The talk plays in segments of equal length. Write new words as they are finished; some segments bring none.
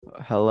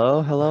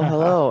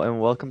Hello,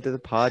 and welcome to the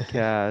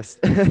podcast.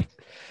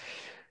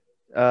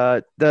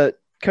 The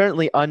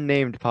currently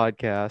unnamed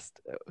podcast.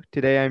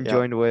 Today I'm Yep.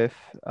 joined with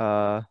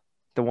the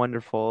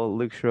wonderful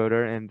Luke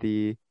Schroeder and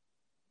the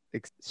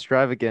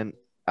extravagant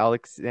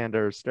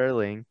Alexander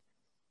Sterling,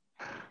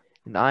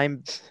 and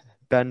I'm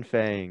Ben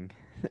Fang.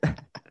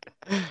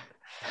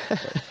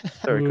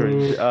 Sorry,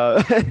 cringe.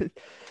 We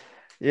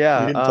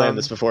Yeah, didn't plan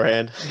this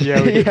beforehand.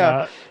 Yeah, we did yeah.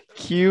 not.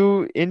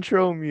 Cue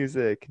intro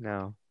music.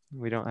 No,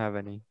 we don't have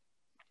any.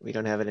 We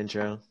don't have an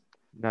intro.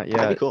 Not That'd be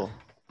yet. cool.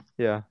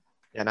 Yeah.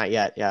 Yeah, not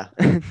yet. Yeah.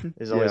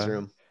 There's always Yeah.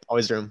 room.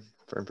 Always room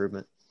for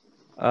improvement.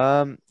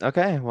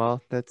 Okay,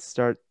 well, let's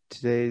start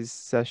today's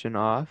session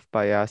off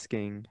by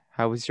asking,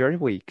 how was your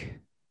week?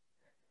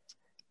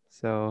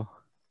 So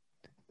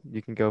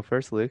you can go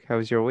first, Luke. How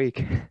was your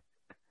week?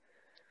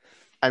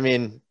 I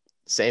mean,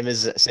 same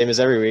as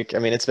every week. I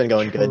mean, it's been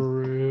going good.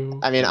 True.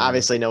 I mean, Yeah.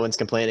 obviously no one's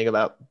complaining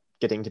about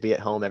getting to be at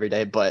home every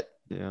day, but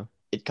Yeah.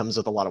 it comes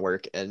with a lot of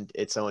work and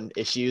its own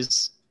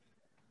issues.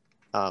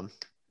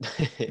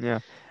 Yeah.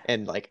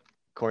 And like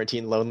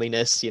quarantine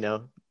loneliness,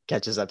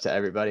 catches up to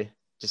everybody.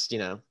 Just,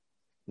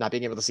 not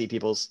being able to see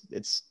people's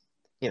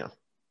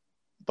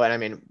but I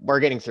mean, we're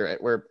getting through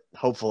it. We're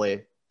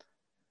hopefully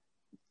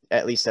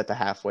at least at the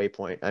halfway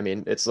point. I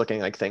mean, it's looking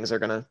like things are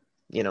gonna,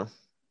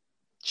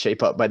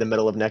 shape up by the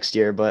middle of next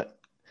year, but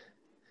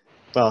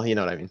well, you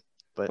know what I mean.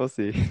 But We'll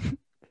see.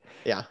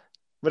 yeah,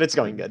 but it's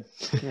going good.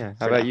 Yeah.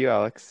 How For about now. you,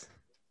 Alex?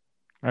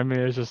 I mean,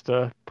 it's just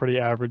a pretty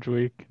average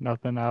week,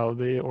 nothing out of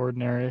the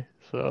ordinary.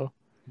 So,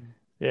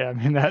 yeah, I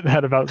mean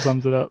that about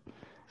sums it up.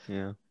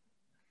 Yeah.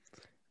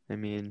 I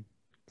mean,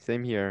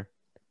 same here.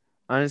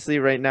 Honestly,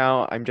 right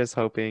now, I'm just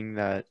hoping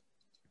that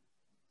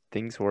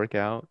things work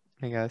out,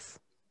 I guess.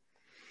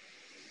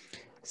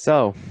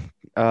 So,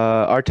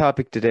 our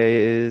topic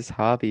today is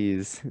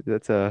hobbies.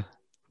 That's a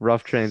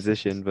rough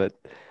transition, but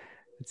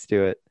let's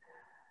do it.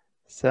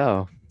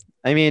 So,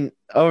 I mean,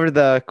 over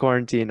the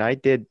quarantine, I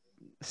did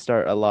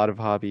start a lot of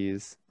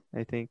hobbies,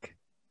 I think.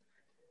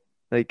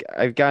 Like,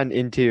 I've gotten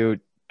into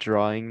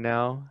drawing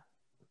now,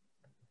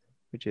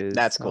 which is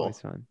That's cool. always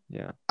fun.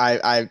 Yeah.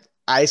 I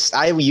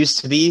used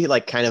to be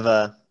like kind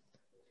of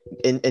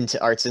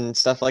into arts and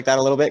stuff like that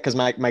a little bit because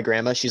my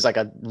grandma, she's like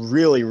a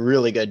really,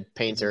 really good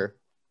painter.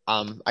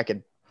 I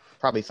could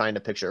probably find a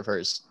picture of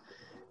hers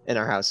in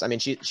our house. I mean,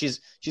 she's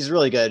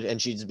really good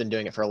and she's been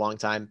doing it for a long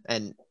time,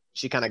 and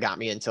she kind of got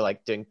me into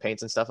like doing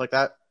paints and stuff like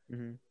that.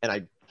 Mm-hmm. And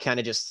I kind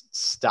of just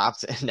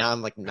stopped, and now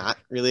I'm like not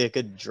really a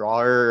good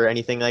drawer or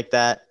anything like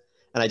that,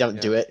 and I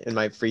don't do it in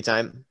my free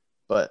time.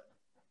 But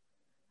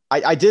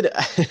I did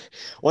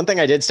one thing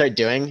I did start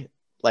doing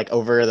like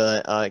over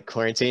the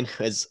quarantine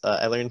is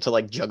I learned to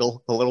like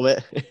juggle a little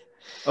bit.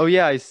 Oh,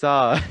 yeah, I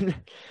saw.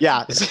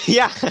 Yeah.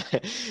 Yeah.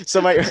 So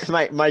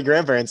my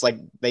grandparents, like,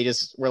 they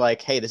just were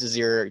like, hey, this is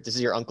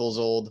your uncle's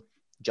old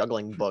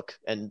juggling book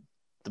and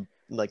the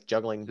like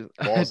juggling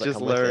balls that Just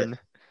come with it. learn.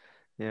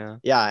 Yeah.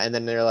 Yeah. And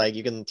then they're like,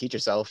 you can teach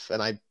yourself.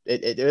 And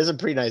it was a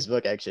pretty nice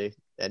book actually.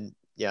 And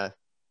yeah,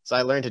 so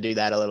I learned to do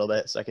that a little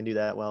bit, so I can do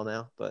that well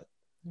now, but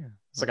Yeah.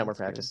 it's like more That's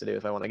good. practice to do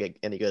if I want to get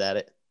any good at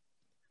it.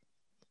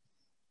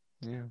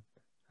 Yeah.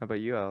 How about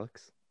you,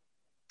 Alex?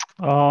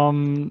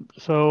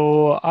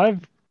 So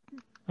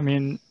I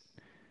mean,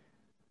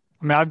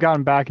 I've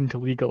gotten back into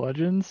League of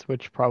Legends,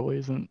 which probably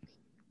isn't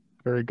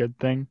a very good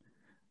thing,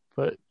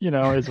 but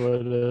is what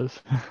it is.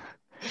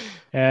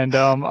 And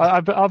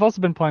I've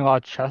also been playing a lot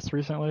of chess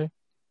recently.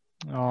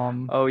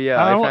 Oh, yeah,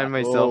 I I don't- find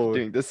myself Oh,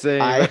 doing the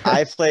same.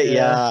 I play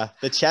Yeah.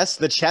 the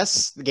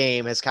chess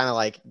game has kind of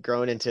like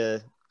grown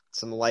into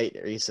some light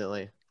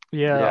recently.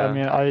 Yeah, Yeah. I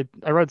mean,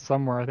 I read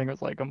somewhere, I think it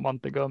was like a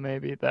month ago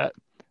maybe, that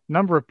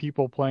number of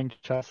people playing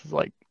chess is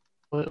like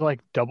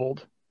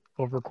doubled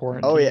over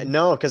quarantine. Oh yeah,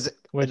 no, because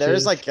which there's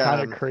is like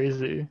kind of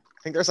crazy. I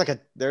think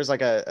there's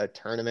like a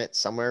tournament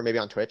somewhere, maybe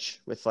on Twitch,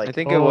 with I like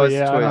think it Oh, was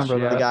yeah, I Twitch.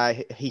 remember the Yeah.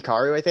 guy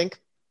Hikaru, I think,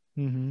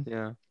 Hmm.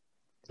 Yeah.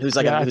 who's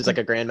like Yeah, I who's like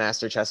a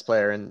grandmaster chess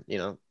player, and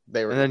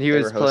they were And then he they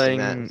was were hosting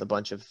that playing. with a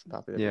bunch of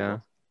popular Yeah.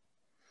 people.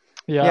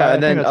 Yeah, Yeah, I and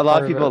think then that's a lot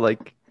part of of people it.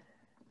 like,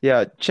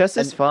 yeah, chess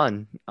is And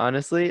fun.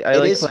 Honestly, I it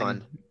like is playing.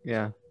 fun.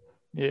 Yeah.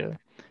 Yeah.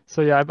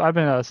 So yeah, I've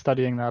been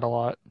studying that a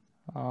lot.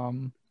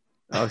 Um,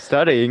 Oh,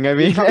 studying. I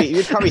mean,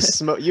 You'd probably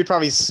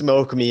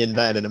smoke me and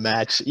Ben in a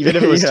match, even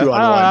if it was Yeah. 2-on-1.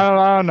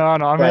 I don't know.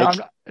 I mean, Like,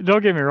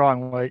 don't get me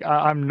wrong. Like,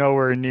 I'm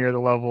nowhere near the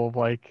level of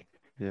like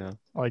yeah.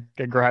 a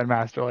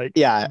grandmaster. Like,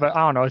 yeah. but I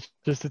don't know.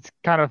 It's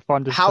kind of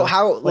fun just How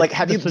to, like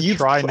have just to you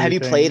try new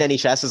played things. any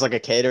chess as like a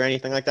kid or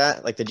anything like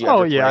that? Like, did you Oh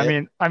ever yeah, play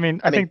it? I I mean,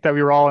 think that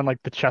we were all in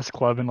like the chess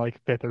club in like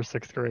 5th or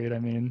 6th grade. I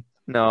mean,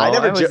 No, I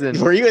never. I wasn't.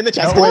 Were you in the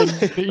chess no, club?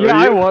 yeah,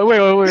 I was. Wait,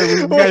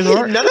 you guys Wait,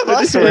 weren't? none of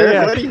us Yeah, were.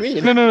 yeah. What do you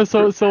mean? No.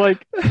 So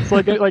like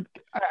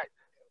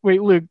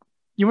wait, Luke,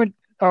 you went.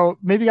 Oh,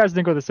 maybe you guys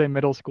didn't go to the same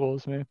middle school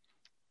as me,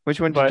 Which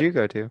one did but you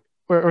go to?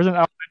 or was it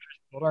elementary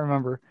school? I don't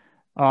remember.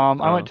 I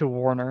Oh. went to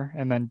Warner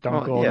and then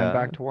Dunkel and yeah. then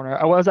back to Warner.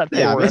 I was at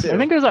Yeah, me Forest. too. I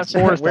think it was at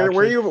Forest. Where actually.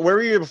 were you? Where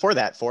were you before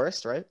that?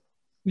 Forest, right?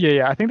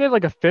 Yeah. I think they had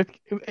like a fifth.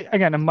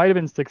 Again, it might have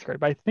been sixth grade,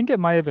 but I think it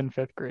might have been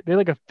fifth grade. They had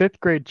like a fifth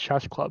grade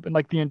chess club, and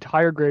like the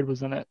entire grade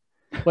was in it.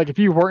 Like if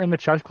you weren't in the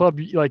chess club,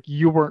 like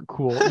you weren't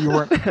cool. You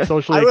weren't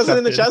socially I wasn't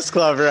in the accepted. chess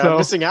club, bro. I'm So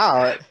missing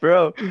out.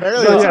 Bro,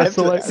 Apparently, so it's yeah. no. hip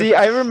So to like that. See,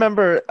 I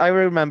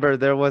remember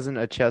there wasn't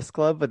a chess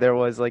club, but there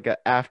was like a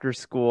after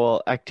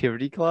school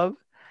activity club,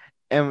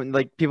 and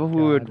like people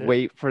who would got it.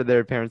 wait for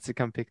their parents to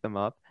come pick them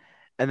up.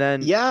 And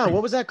then Yeah,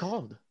 what was that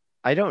called?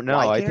 I don't know.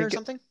 I Y-Care or think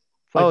something?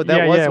 It's like oh,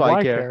 that was Y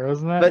Y-Care. care,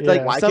 wasn't that? But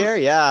like Yeah. some Y-Care,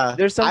 yeah.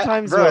 there's some I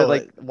times where bro,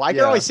 like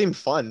Y-Care yeah, always seemed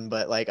fun,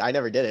 but like I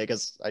never did it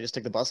because I just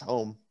took the bus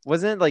home.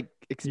 wasn't it like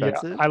Yeah.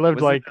 expensive? I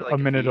lived Wasn't like there a like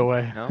a minute fee?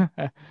 away. No?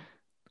 I Say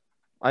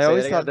that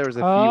always thought again. there was a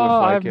fee with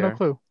I have no Y-Care.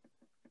 clue.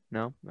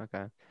 No?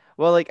 Okay.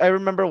 Well, like I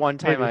remember one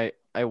time Maybe.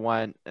 I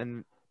went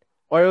and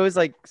or it was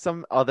like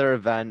some other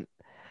event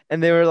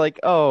and they were like,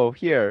 "Oh,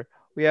 here,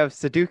 we have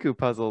Sudoku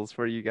puzzles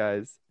for you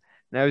guys."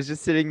 And I was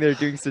just sitting there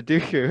doing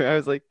Sudoku. I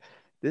was like,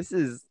 "This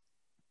is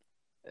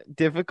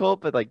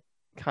difficult but like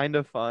kind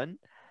of fun."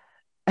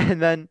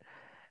 And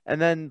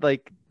then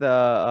like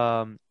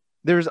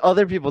there was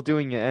other people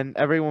doing it and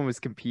everyone was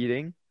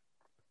competing.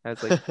 I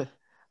was like,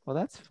 "Well,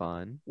 that's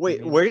fun." I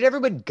Wait, mean, where did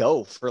everyone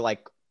go for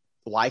like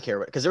Y-Care?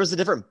 Because there was a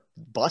different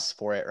bus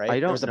for it, I right?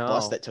 There don't was a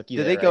bus know. that took you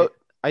Did there, they go? right?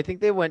 I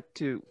think they went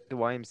to the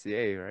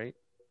YMCA, right?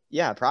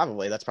 Yeah,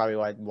 probably. That's probably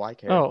why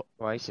Y-Care. Oh,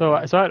 YK, so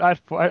yeah.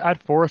 so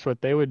at Forest,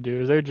 what they would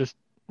do is they would just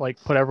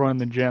like put everyone in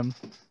the gym,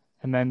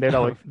 and then they'd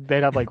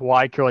have like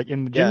Y care like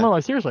in the gym. Yeah. No,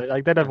 like seriously,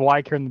 like they'd have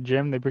Y care in the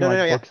gym. They bring No,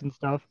 like yeah. books and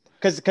stuff.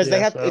 Because they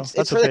Yeah, have so it's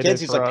that's for what the they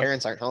kids did whose for like us.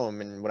 parents aren't home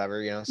and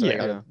whatever, so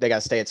Yeah, Yeah. they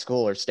gotta stay at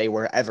school or stay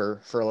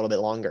wherever for a little bit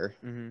longer.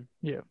 Hmm.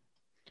 yeah.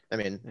 I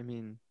mean, I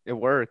mean, it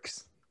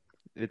works.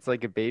 It's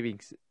like a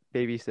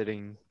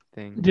babysitting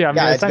thing. Yeah, I mean,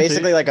 yeah, it's essentially,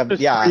 basically like it's a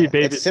just yeah,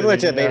 free it's similar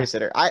to a babysitting. Yeah.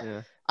 babysitter.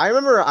 Yeah. I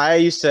remember I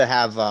used to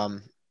have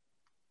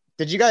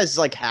did you guys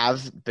like have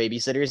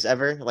babysitters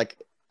ever? Like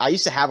I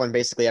used to have one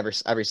basically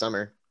every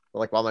summer.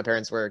 Like while my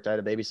parents worked, I had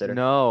a babysitter.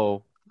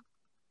 No,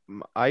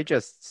 I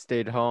just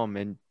stayed home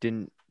and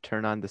didn't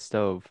turn on the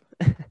stove.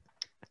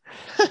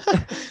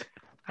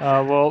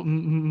 Well,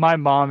 my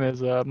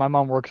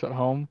mom works at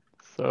home,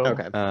 so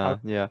Okay.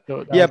 Yeah.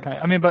 so that Yeah. was kind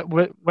of. I mean, but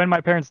when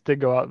my parents did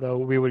go out though,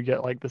 we would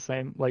get like the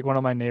same. Like one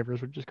of my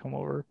neighbors would just come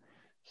over.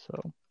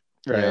 So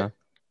Right. Yeah.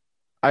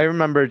 I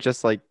remember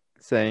just like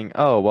saying,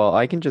 "Oh, well,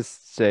 I can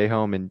just stay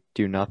home and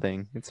do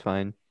nothing. It's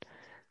fine."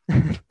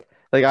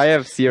 Like I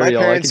have My cereal, I can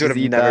parents would just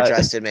have eat never that.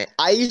 trusted me.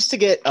 I used to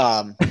get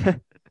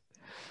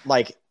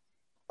like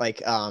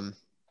like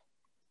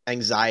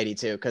anxiety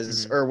too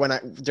because Mhm. or when I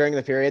during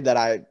the period that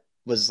I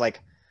was like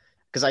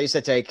because I used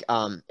to take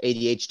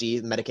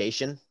ADHD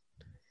medication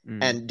Mm.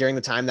 and during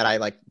the time that I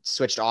like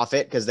switched off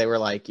it because they were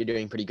like you're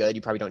doing pretty good,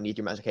 you probably don't need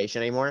your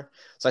medication anymore,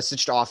 so I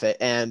switched off it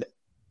and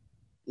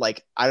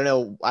like I don't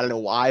know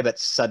why but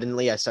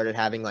suddenly I started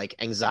having like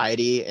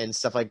anxiety and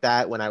stuff like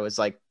that when I was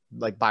like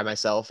by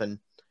myself and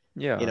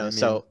Yeah, I mean,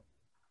 so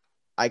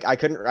I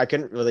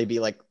couldn't really be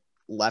like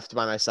left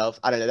by myself.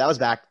 I don't know. That was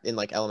back in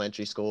like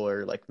elementary school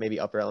or like maybe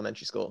upper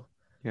elementary school.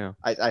 yeah.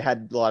 I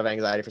had a lot of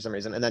anxiety for some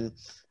reason. And then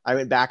I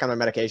went back on my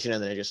medication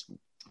and then it just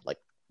like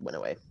went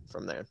away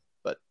from there.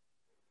 But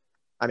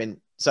I mean,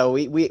 so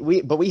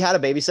but we had a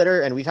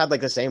babysitter and we've had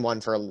like the same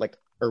one for like,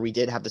 or we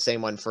did have the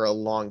same one for a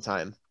long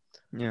time.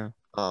 Yeah.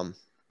 And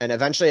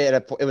eventually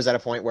it was at a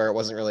point where it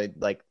wasn't really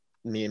like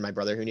me and my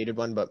brother who needed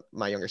one, but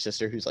my younger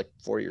sister who's like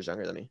 4 years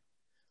younger than me.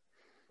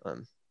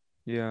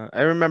 Yeah.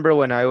 I remember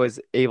when I was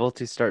able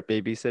to start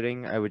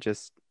babysitting, I would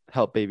just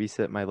help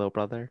babysit my little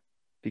brother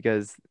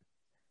because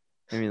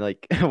I mean,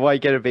 like, why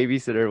get a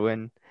babysitter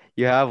when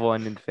you have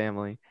one in the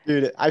family?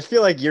 Dude, I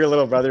feel like your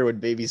little brother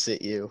would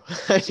babysit you.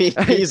 I mean,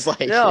 he's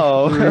like,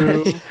 No.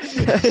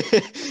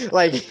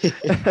 like,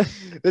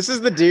 this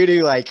is the dude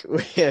who like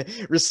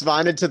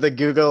responded to the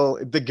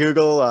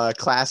Google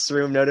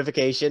Classroom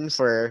notification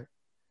for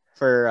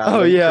Oh,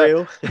 Link yeah.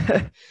 Crew.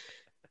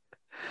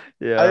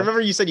 Yeah. I remember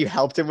you said you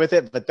helped him with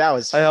it, but that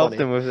was I helped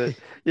funny. him with it.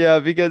 Yeah,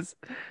 because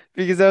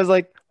I was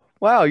like,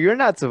 wow, you're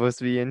not supposed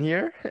to be in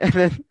here. And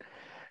then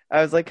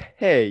I was like,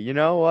 hey, you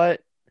know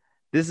what?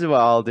 This is what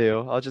I'll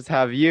do. I'll just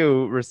have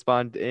you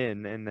respond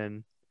in. And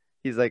then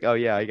he's like, oh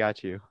yeah, I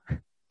got you.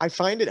 I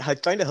find it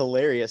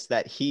hilarious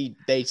that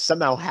they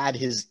somehow had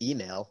his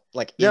email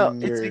like No,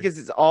 in it's your. because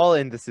it's all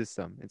in the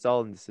system. It's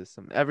all in the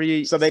system.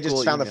 Every So they just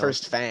school found the email.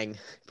 first Fang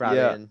probably.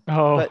 Yeah. And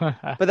oh,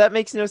 But that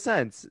makes no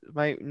sense.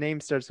 My name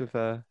starts with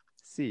a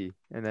C,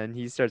 and then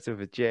he starts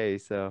with a J.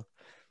 So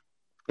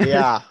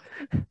yeah.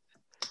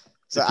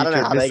 So the I don't know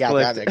teacher how they got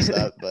that misclicked. mixed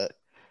up, but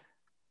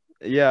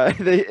Yeah,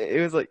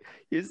 it was like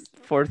he was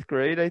fourth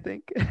grade, I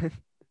think,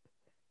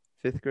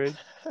 fifth grade.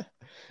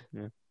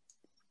 Yeah.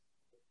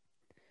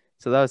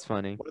 So that was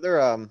funny. what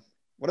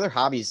other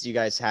hobbies do you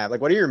guys have? Like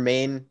what are your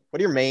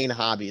main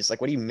hobbies? Like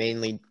what do you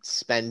mainly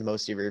spend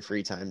most of your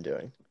free time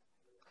doing?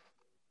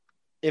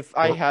 If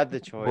I We're- had the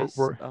choice,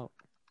 we're- oh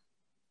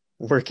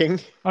Working?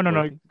 oh no,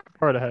 working.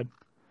 go right ahead.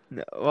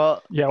 No,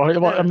 well, Yeah,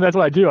 well, I mean, that's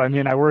what I do. I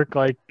mean, I work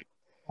like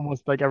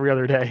almost like every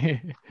other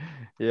day.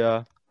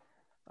 yeah,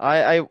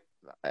 I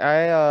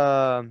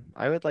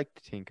I would like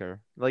to tinker.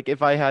 Like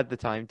if I had the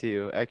time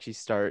to actually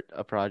start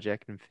a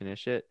project and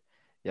finish it,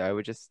 yeah, I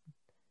would just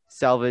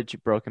salvage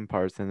broken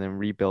parts and then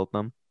rebuild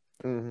them.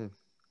 Hmm.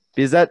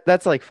 Because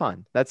that's like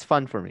fun. That's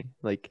fun for me.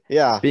 Like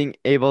Yeah. being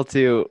able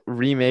to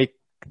remake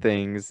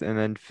things and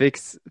then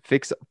fix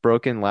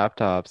broken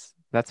laptops.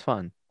 That's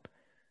fun.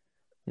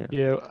 Yeah.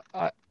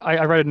 Yeah,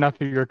 I read enough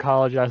of your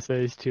college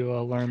essays to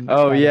learn Oh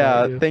that about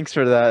yeah, you. thanks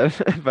for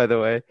that, by the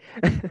way.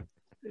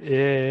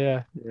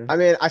 Yeah, Yeah. I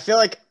mean, I feel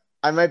like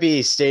I might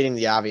be stating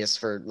the obvious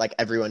for like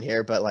everyone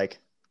here, but like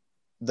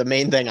the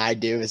main thing I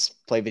do is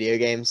play video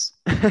games.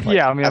 yeah. Like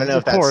I mean, I don't know of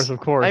if that's course, of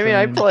course. I mean,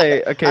 I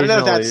play I don't know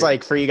if that's occasionally.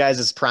 like for you guys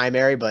as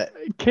primary, but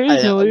I don't know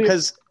occasionally.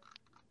 because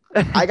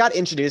I got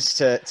introduced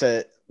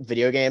to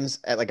video games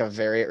at like a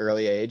very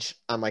early age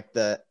on like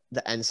the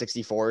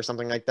N64 or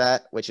something like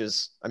that, which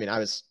is I mean I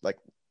was like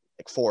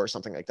 4 or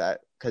something like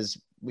that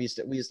because we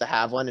used to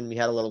have one and we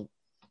had a little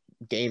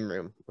game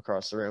room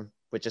across the room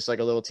with just like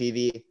a little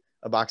TV,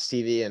 a box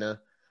TV, and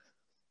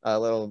a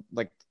little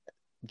like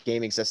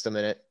gaming system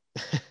in it.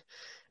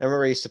 I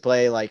remember I used to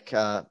play like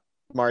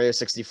Mario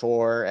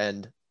 64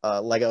 and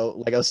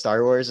Lego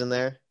Star Wars in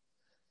there,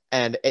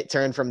 and it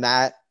turned from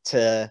that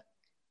to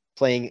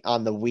playing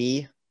on the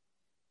Wii.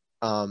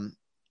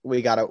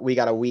 We got a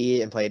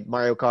Wii and played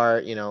Mario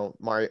Kart,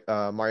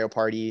 Mario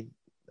Party,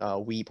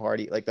 Wii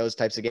Party, like those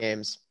types of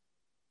games.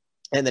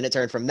 And then it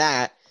turned from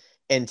that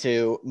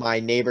into my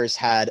neighbors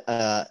had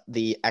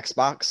the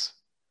Xbox,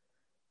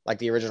 like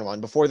the original one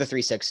before the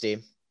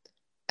 360,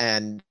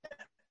 and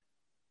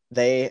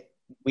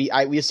we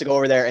used to go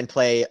over there and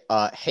play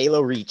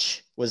Halo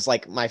Reach was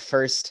my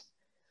first.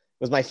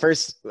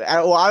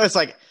 Well, I was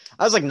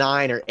like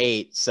 9 or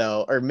 8,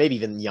 so or maybe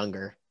even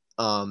younger.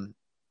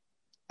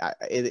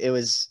 It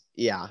was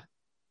yeah.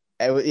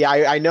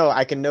 I know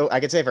I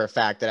can say for a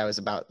fact that I was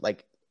about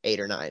like 8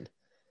 or 9.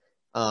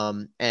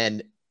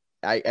 And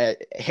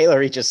Halo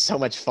Reach is so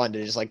much fun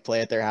to just like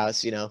play at their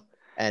house,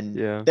 and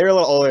Yeah. they're a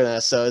little older than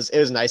us, so it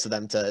was nice of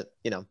them to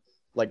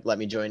like let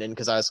me join in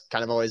because I was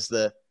kind of always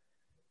the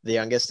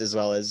youngest as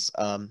well as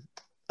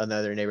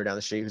another neighbor down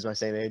the street who's my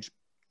same age.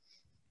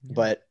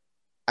 But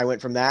I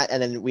went from that,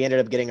 and then we ended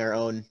up getting our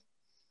own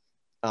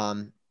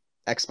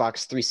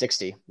Xbox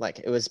 360. Like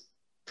it was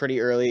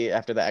pretty early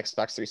after the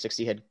Xbox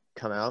 360 had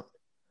come out,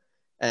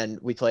 and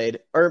we played,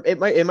 or it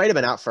might have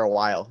been out for a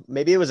while.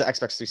 Maybe it was an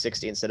Xbox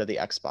 360 instead of the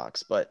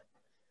Xbox, but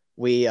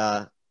we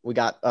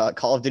got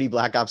Call of Duty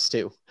Black Ops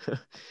 2. I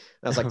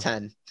was like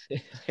 10.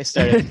 I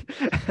started,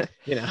 I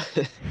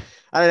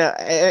don't know.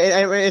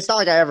 It's not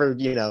like I ever,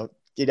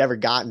 it ever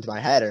got into my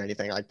head or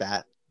anything like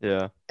that.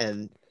 Yeah.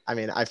 And I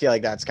mean, I feel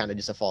like that's kind of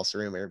just a false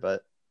rumor,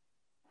 but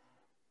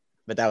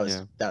that was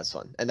Yeah. that was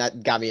fun, and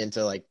that got me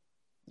into like,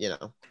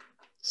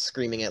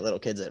 screaming at little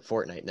kids at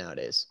Fortnite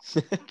nowadays.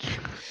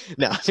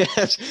 No,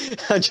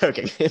 I'm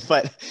joking,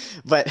 but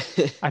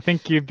I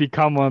think you've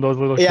become one of those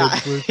little yeah,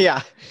 kids. Luke.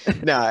 yeah,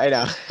 no, I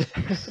know,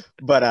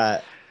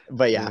 but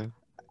yeah.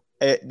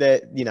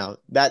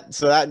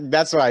 That's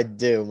what I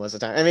do most of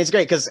the time. I mean, it's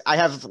great because I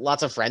have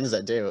lots of friends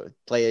that do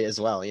play as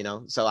well,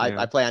 so Yeah.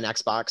 I play on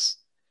Xbox,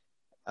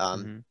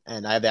 Mhm.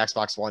 and I have the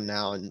Xbox One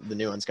now, and the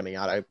new one's coming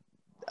out.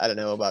 I don't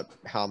know about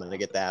how I'm gonna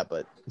get that,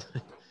 but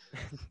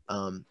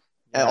and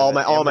Yeah, all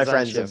that my Amazon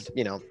friends shift.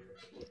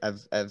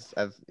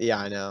 have yeah,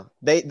 I know.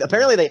 They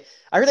apparently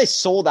I heard they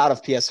sold out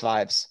of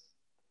PS5s.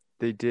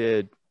 They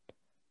did.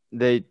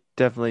 They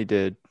definitely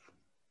did.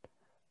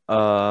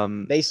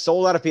 They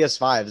sold out of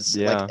PS5s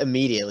Yeah. like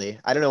immediately.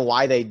 I don't know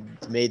why they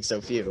made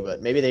so few,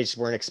 but maybe they just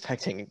weren't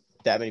expecting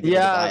that many people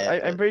to Yeah, buy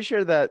it. I'm pretty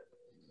sure that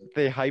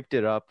they hyped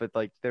it up, but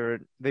like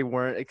they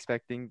weren't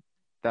expecting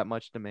that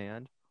much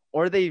demand,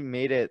 or they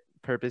made it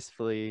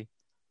purposefully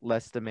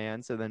less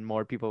demand so then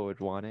more people would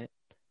want it.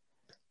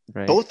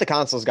 Right? Both the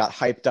consoles got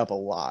hyped up a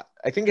lot.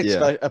 I think it's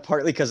Yeah.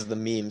 partly because of the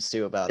memes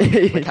too about them,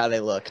 like how they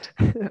looked.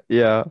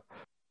 Yeah.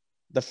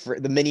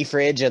 The mini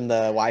fridge and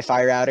the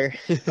Wi-Fi router.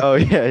 Oh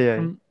yeah,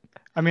 yeah.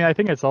 I mean, I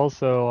think it's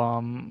also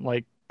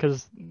like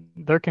because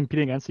they're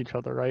competing against each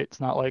other, right? It's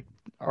not like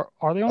are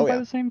they owned Oh, by yeah.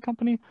 the same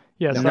company?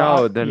 Yeah. So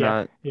No, they're yeah,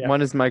 not. yeah,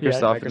 One is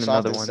Microsoft and Microsoft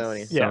another and one's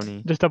Sony. yeah.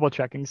 Sony. Just double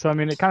checking. So I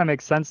mean, it kind of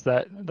makes sense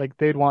that like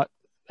they'd want.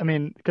 I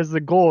mean, because the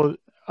goal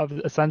of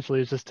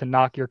essentially is just to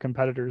knock your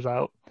competitors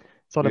out.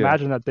 So I'd Yeah.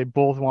 imagine that they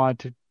both wanted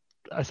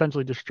to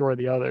essentially destroy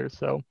the other.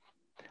 So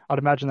I'd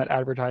imagine that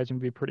advertising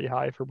would be pretty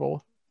high for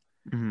both.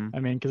 Hmm. I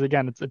mean, because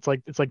again, it's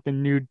like the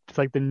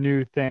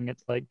new thing.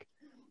 It's like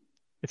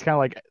it's kind of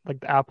like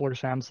the Apple or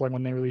Samsung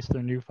when they release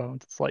their new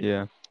phones. It's like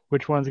Yeah.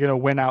 which one's gonna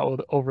win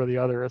out over the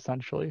other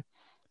essentially.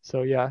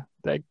 So yeah,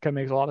 that kind of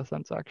makes a lot of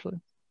sense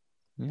actually.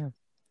 Yeah.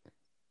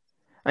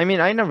 I mean,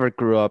 I never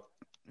grew up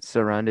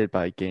surrounded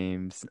by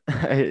games.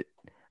 I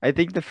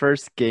think the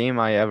first game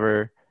I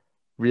ever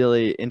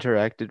really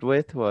interacted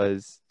with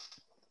was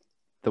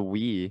the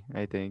Wii,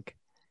 I think.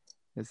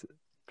 It's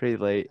pretty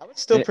late. That was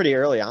still It- pretty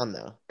early on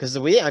though, because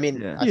the Wii. I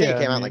mean, Yeah. I think Yeah, it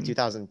came I out in like mean-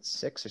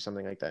 2006 or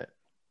something like that.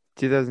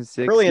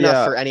 2006. Early enough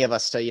Yeah. for any of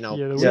us to Yeah,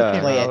 the Wii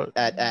play came it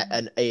at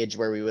an age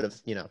where we would have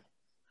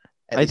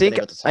at I least been think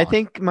able to I talk.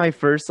 think my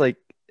first like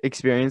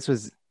experience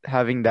was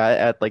having that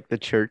at like the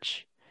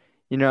church.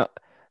 You know,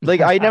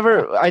 like I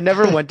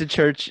never went to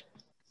church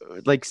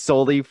like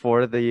solely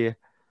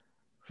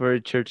for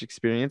a church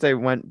experience. I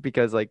went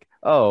because like,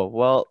 oh,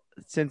 well,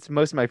 since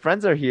most of my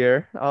friends are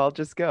here, I'll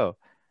just go.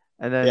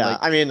 And then Yeah,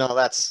 like, I mean, no,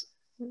 that's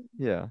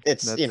yeah,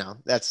 it's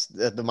that's that's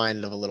the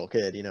mind of a little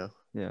kid, you know.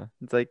 yeah.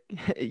 It's like,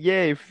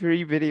 yay,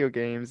 free video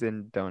games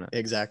and donuts.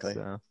 Exactly.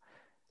 So,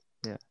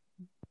 yeah.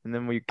 And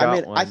then we I got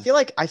mean, one. I feel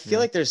Yeah.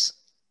 like there's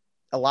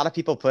a lot of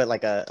people put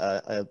like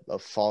a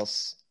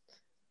false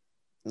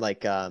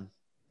like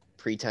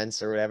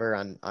pretense or whatever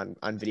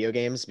on video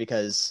games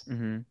because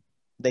Mm-hmm.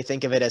 they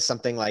think of it as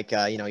something like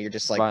you're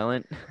just like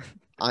Violent.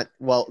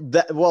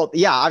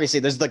 yeah, obviously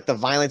there's like the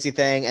violency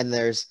thing and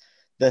there's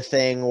the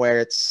thing where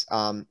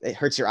it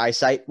hurts your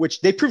eyesight,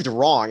 which they proved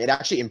wrong. It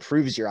actually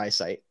improves your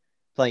eyesight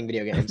playing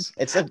video games.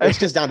 It's I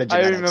just down to I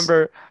genetics.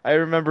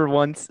 remember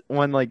once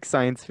one like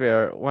science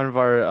fair, one of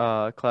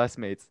our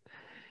classmates,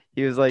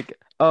 he was like,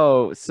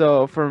 "Oh,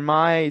 so for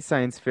my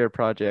science fair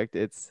project,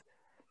 it's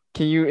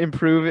can you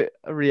improve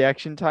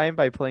reaction time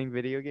by playing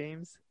video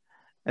games?"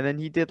 And then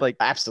he did like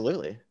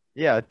Absolutely.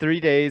 yeah, 3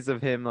 days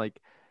of him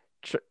like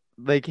tr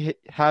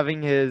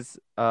having his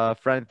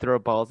friend throw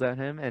balls at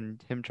him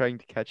and him trying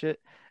to catch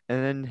it,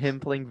 and then him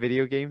playing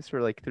video games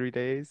for like 3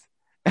 days,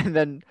 and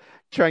then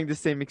trying the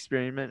same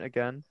experiment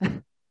again.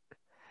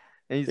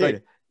 And he's like,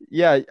 Dude.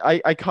 "Yeah,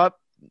 I caught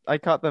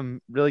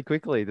them really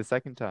quickly the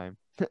second time."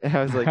 And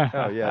I was like,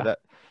 "Oh yeah, that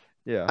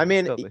yeah, I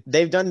it's mean, totally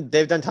they've done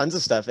tons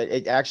of stuff.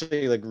 It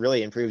actually like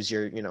really improves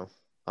your,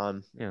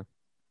 yeah."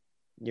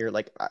 your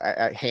like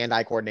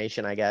hand-eye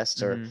coordination, I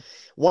guess. Or Hmm.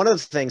 one of the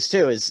things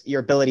too is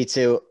your ability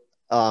to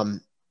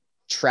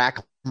track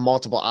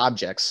multiple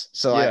objects.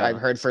 So I've Yeah.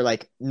 heard for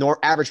like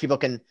average people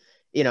can,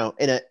 in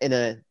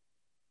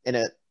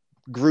a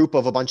group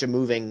of a bunch of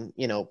moving,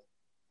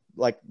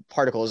 like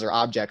particles or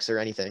objects or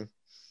anything,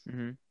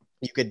 Hmm.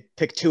 you could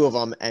pick two of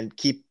them and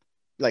keep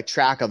like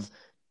track of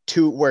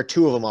where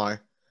two of them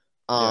are.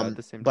 Yeah, at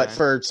the same But time.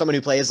 for someone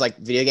who plays like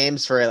video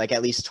games for like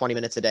at least 20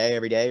 minutes a day,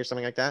 every day or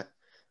something like that,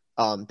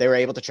 they were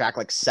able to track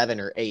like 7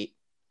 or 8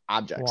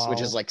 objects,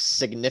 which is Wow. like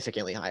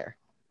significantly higher.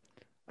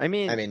 I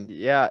I mean, mean,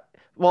 yeah.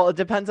 Well, it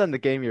depends on the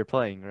game you're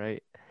playing,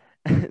 right?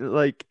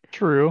 Like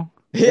True.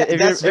 yeah, if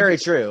that's you're very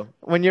true.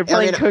 when you're I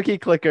playing mean, Cookie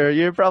Clicker,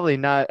 you're probably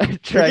not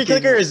Cookie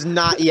Clicker tracking. is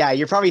not. Yeah,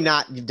 you're probably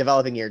not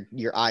developing your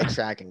eye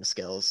tracking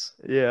skills.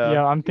 Yeah.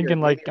 Yeah,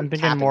 Maybe I'm your thinking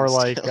tapping more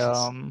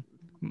skills.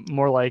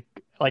 more like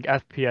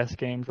FPS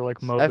games or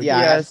like mobile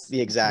Yeah, games FPS.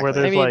 where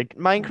exactly. I there's mean, like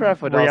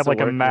Minecraft would where you have also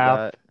like a work for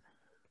map. that.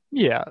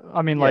 Yeah,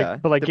 I mean like Yeah,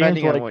 but like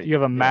games depending where on like what. you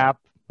have a Yeah. map,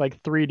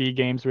 like 3D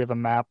games we have a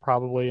map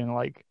probably and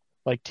like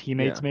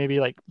Yeah. teammates maybe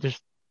like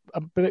just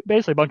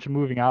basically a bunch of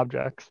moving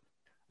objects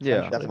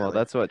Yeah. essentially. Well, Definitely.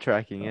 that's what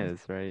tracking So,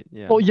 is, right?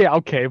 Yeah. well, yeah,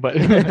 okay, but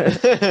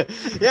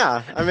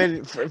Yeah, I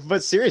mean,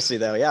 but seriously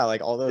though, yeah,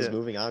 like all those Yeah.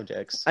 moving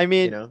objects, I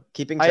mean,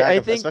 keeping I track I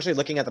of, think especially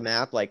looking at the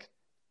map, like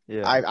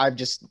yeah. I've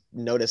just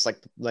noticed like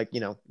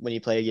when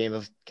you play a game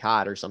of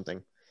COD or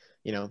something,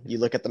 you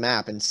look at the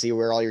map and see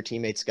where all your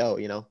teammates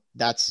go.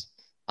 That's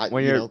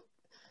When you're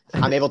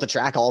I'm able to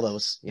track all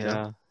those.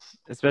 yeah,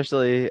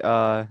 especially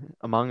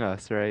Among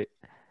Us, right?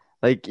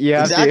 Like you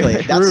have Exactly.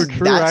 to true, That's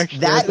true. Actually,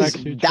 that that's is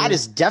actually that true.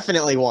 is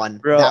definitely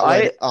one Bro, that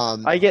would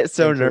I get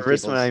so improve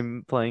nervous when people's.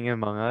 I'm playing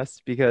Among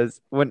Us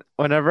because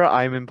whenever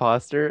I'm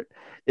imposter,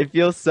 it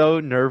feels so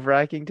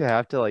nerve-wracking to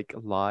have to like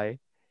lie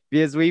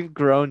because we've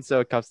grown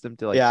so accustomed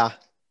to like Yeah,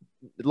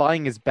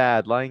 lying is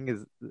bad, lying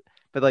is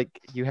but like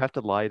you have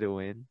to lie to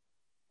win.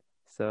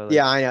 So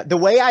like yeah, I know. The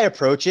way I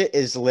approach it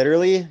is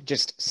literally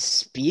just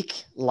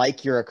speak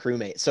like you're a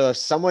crewmate. So if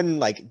someone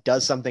like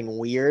does something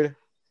weird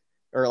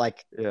or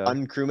like yeah,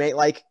 uncrewmate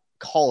like,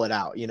 call it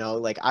out.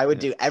 Like I would yeah,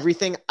 do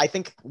everything. I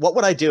think what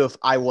would I do if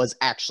I was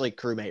actually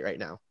crewmate right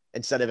now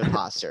instead of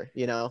imposter?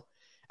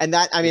 And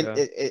that I mean yeah.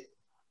 it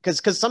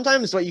because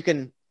sometimes what you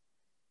can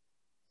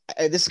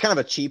this is kind of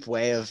a cheap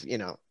way of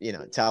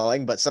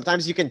telling, but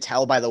sometimes you can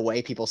tell by the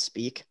way people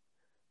speak,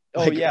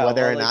 Oh like yeah,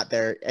 whether well or like not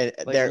they're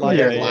Yeah,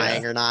 liar yeah.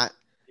 lying or not.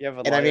 you have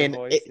a And I liar mean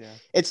voice, yeah.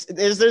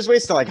 there's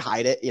ways to like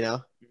hide it.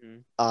 Hmm.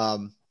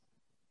 Um,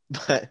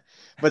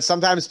 but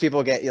sometimes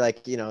people get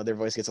like their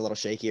voice gets a little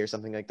shaky or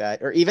something like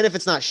that, or even if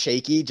it's not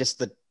shaky, just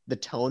the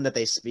tone that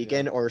they speak Yeah,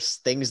 in or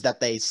things that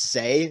they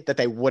say that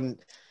they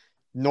wouldn't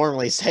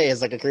normally say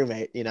as like a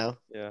crewmate.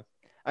 yeah.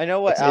 I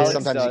know what It's Alex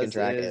sometimes you can does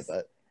track it, is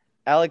but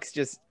Alex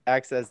just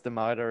acts as the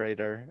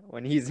moderator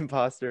when he's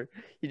imposter.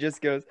 He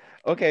just goes,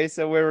 "Okay,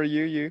 so where were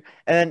you?"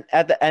 And then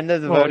at the end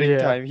of the Well, voting yeah,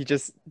 time, he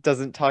just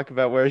doesn't talk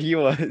about where he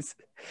was.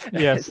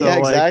 yeah. yeah, So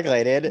like,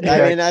 exactly, dude. I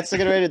yeah, mean, that's a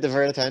good way to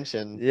divert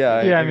attention.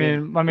 Yeah, yeah. I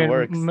mean, I it mean,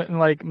 works.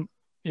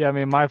 yeah. I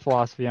mean, my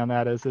philosophy on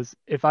that is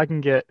if I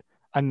can get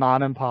a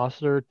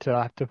non-imposter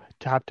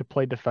to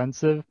play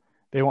defensive,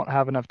 they won't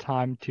have enough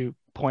time to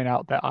point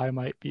out that I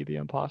might be the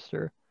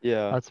imposter.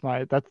 Yeah,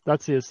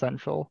 That's the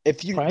essential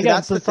If you, plan. Again,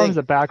 that's the sometimes thing,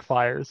 it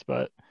backfires,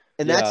 but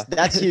and yeah.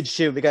 that's huge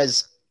too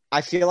because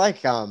I feel like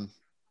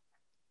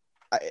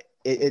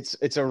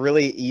it's a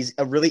really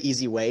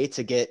easy way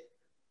to get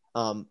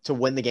to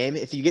win the game.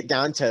 If you get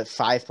down to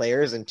 5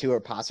 players and 2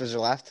 imposters are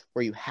left,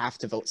 where you have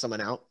to vote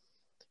someone out,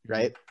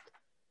 right?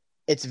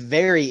 It's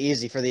very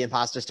easy for the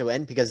imposters to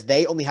win because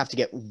they only have to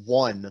get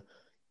 1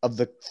 of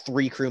the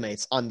 3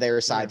 crewmates on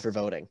their side for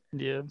voting.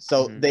 Yeah.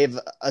 So they've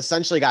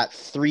essentially got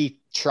 3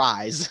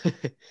 tries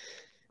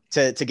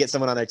to get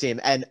someone on their team.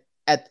 And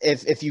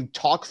if you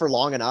talk for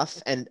long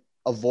enough and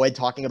avoid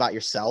talking about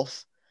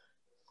yourself,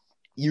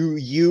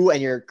 you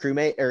and your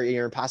crewmate or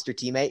your imposter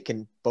teammate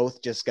can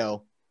both just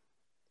go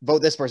vote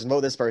this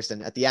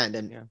person at the end,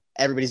 and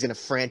everybody's gonna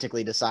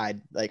frantically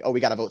decide like, oh, we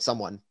gotta vote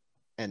someone.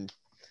 And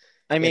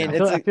I mean,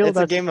 I feel it's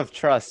a game of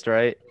trust,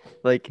 right?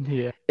 Like,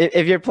 Yeah.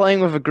 if you're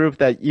playing with a group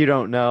that you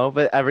don't know,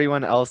 but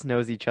everyone else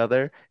knows each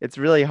other, it's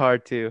really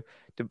hard to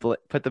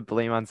put the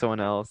blame on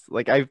someone else.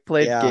 Like, I've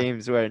played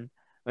games when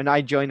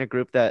I join a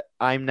group that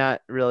I'm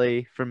not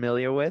really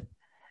familiar with,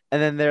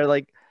 and then they're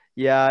like,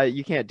 "Yeah,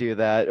 you can't do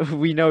that.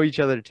 We know each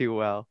other too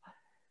well."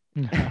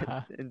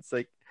 It's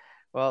like,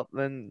 well,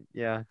 then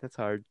yeah, that's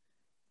hard.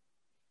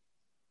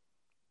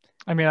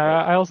 I mean,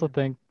 I also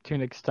think to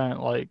an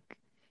extent, like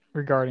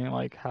regarding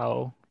like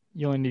how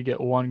you only need to get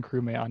 1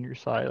 crewmate on your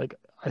side, like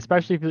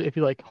especially if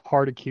you like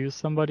hard accuse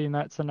somebody in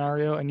that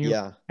scenario, and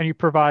you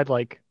provide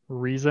like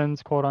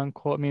reasons, quote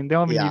unquote. I mean, they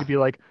don't even need to be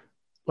like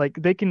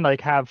they can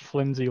like have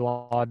flimsy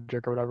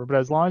logic or whatever, but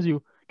as long as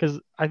because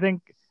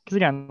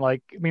again,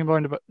 like I mean,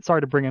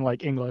 sorry to bring in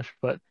like English,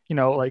 but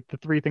like the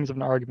 3 things of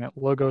an argument: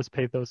 logos,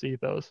 pathos,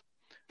 ethos.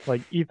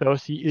 Like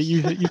ethos,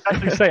 you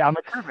actually say I'm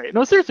a crewmate.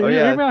 No, seriously,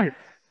 hear me out here.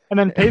 And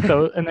then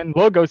pathos, and then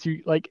logos,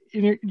 you like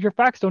your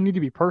facts don't need to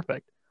be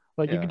perfect.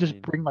 Like you could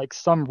just bring like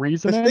some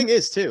reason. The thing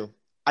is too,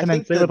 and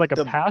then say with like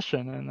a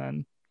passion, and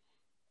then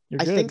you're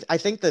good. I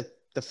think that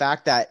the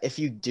fact that if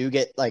you do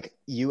get like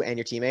you and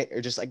your teammate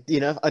are just like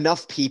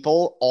enough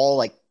people all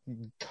like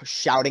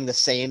shouting the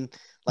same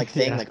like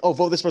thing, like, oh,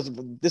 vote this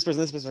person,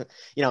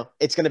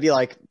 it's gonna be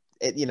like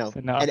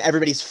and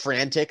everybody's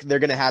frantic. They're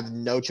gonna have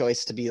no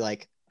choice to be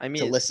like, I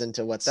mean, to listen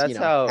to what's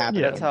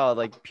happening. That's how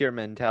like pure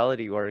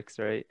mentality works,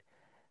 right?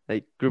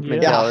 Like group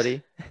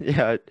mentality.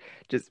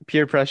 Just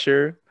peer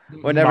pressure.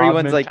 When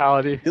everyone's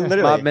mentality. Like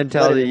mob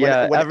mentality,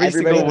 when every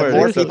single word. The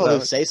more people who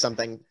say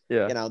something,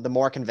 the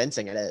more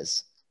convincing it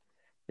is.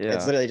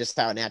 It's literally just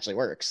how it naturally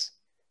works.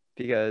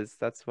 Because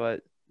that's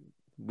what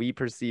we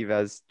perceive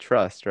as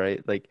trust,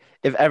 right? Like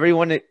if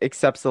everyone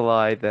accepts a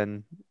lie,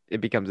 then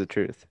it becomes a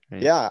truth.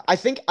 Right? Yeah, I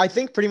think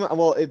pretty much.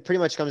 Well, it pretty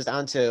much comes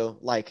down to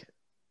like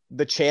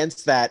the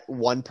chance that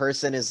one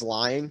person is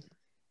lying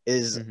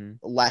is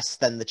less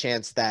than the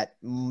chance that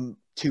 2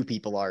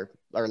 people are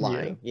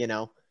lying.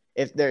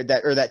 If they're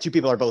that 2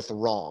 people are both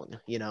wrong.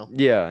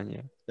 Yeah.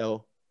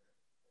 So,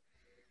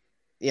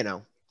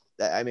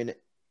 I mean,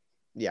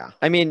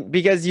 I mean,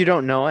 because you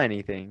don't know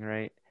anything,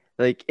 right?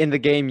 Like in the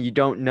game, you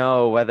don't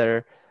know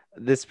whether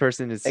this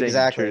person is saying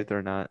the truth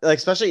or not. Like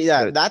especially,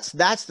 that's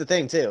the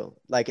thing too.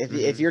 Like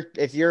if you're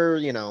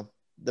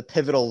the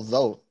pivotal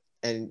vote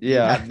and you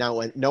have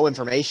no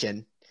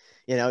information,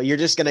 you're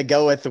just gonna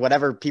go with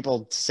whatever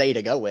people say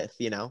to go with.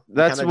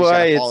 That's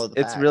why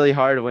it's really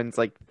hard when it's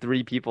like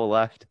 3 people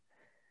left.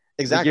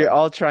 Exactly. Like you're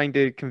all trying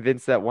to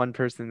convince that one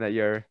person that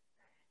you're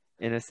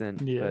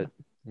innocent. Yeah.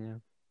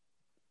 But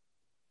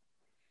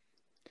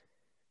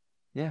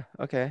yeah.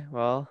 Okay.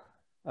 Well,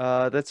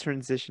 let's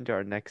transition to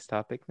our next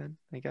topic then,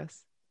 I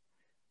guess.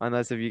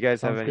 Unless if you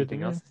guys have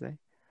anything else to say.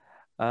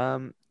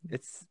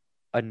 It's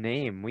a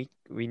name.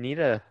 We need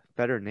a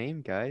better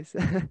name, guys.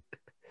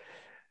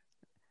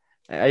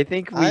 I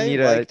think we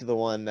liked the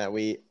one that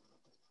we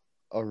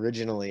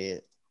originally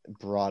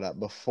brought up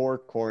before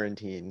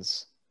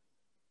quarantines.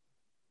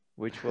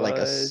 Which was like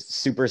a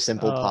super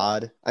simple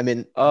pod. I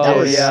mean, I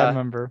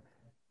remember.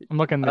 I'm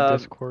looking at the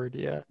Discord.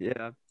 Yeah.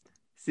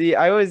 See,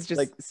 I was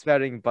just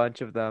spouting a bunch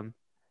of them.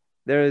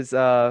 There's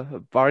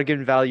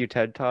bargain value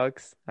TED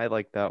Talks. I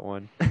like that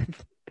one.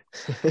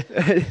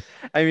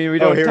 I mean, we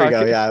don't. Here we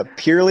go. Yeah,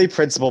 purely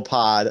principle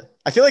pod.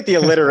 I feel like the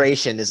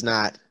alliteration is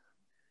not.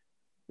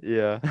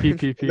 Yeah.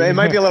 PPP. It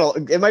might be a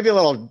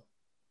little.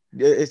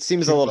 It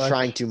seems a little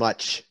trying too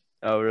much.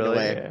 Oh, really?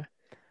 Yeah.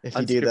 If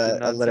you do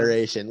the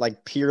alliteration,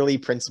 like purely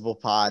principle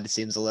pod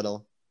seems a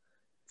little.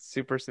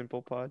 Super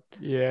simple pod.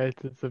 Yeah,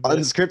 it's a bit...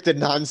 unscripted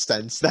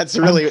nonsense. That's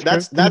really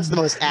that's the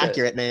most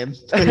accurate name.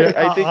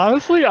 I think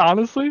honestly,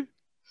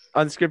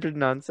 unscripted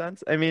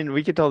nonsense. I mean,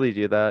 we could totally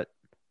do that.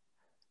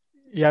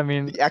 Yeah, I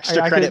mean, the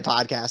extra credit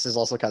podcast is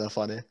also kind of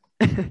funny.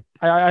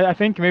 I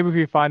think maybe if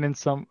you find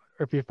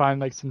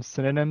like some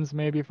synonyms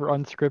maybe for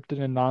unscripted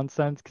and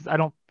nonsense, because I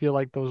don't feel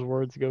like those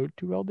words go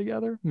too well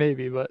together.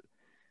 Maybe, but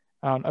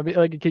I mean,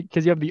 like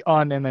because you have the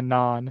un and the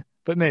non.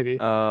 But maybe.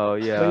 Oh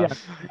yeah.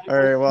 All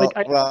right.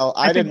 Well,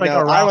 I didn't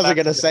know. I wasn't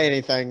gonna say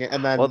anything,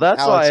 and then. Well,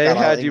 that's Alex why I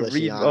had you English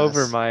read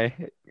over my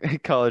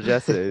college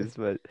essays,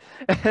 but.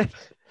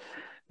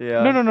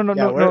 Yeah.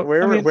 No.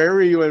 Where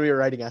were you when we were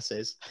writing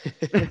essays?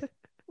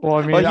 Well,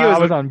 I mean, I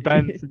was on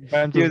Ben's.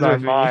 Ben's was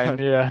on mine.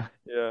 Yeah.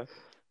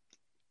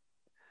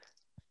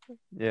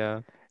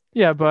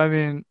 Yeah, but I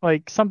mean,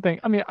 like something.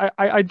 I mean,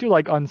 I do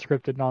like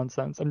unscripted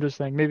nonsense. I'm just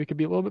saying maybe it could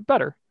be a little bit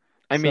better.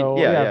 I mean, So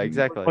yeah, yeah,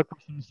 exactly. look for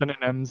some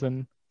synonyms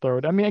and throw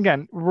it. I mean,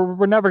 again,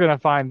 we're never gonna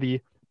find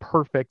the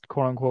perfect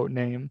quote unquote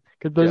name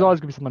because there's Yeah. always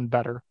gonna be something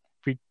better.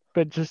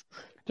 But just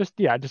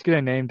get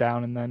a name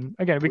down, and then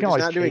again we We're can just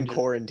always not doing change it.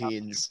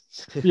 quarantines.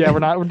 Yeah, we're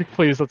not.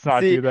 Please, let's not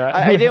See, do that.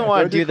 I didn't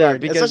want Don't to do that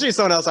quarantine, because especially if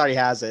someone else already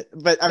has it.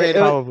 But I mean,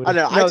 Probably. I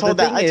don't know. No, the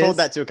thing I told is-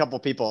 that to a couple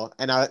people,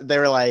 and they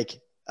were like,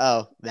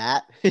 "Oh,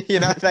 that," you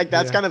know, like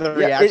that's Yeah. kind of the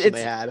Yeah, reaction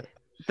they had.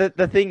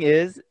 the thing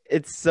is,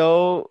 it's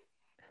so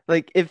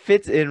like it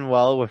fits in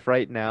well with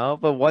right now,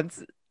 but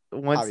once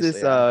Obviously,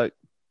 this yeah.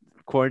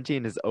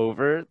 quarantine is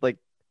over, like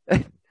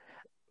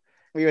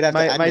We would have to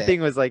my end it. thing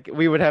was like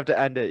we would have to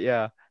end it,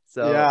 yeah.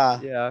 So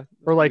Yeah.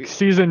 Or like we-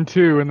 season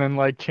 2, and then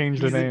like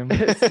change the season,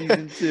 name.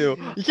 season 2.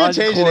 You can't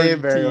change the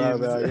name very well,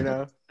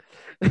 Unquarantines.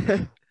 though, you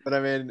know. But I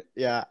mean,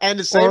 yeah, and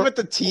the same Or- with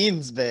the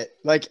teens bit.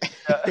 Like,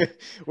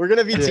 we're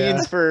gonna be Yeah.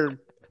 teens for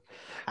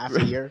half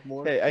a year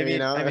more. Hey, I you mean-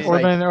 know, I It's mean,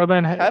 Or like,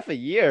 then Half a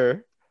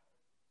year.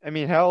 I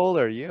mean, how old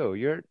are you?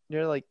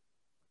 You're like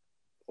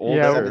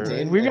yeah, older.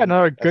 17. we've got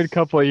another good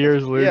couple of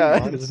years, Luke. Yeah.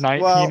 Because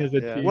 19 Well, is a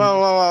yeah. teen.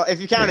 well,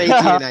 if you count 18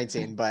 and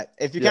 19, but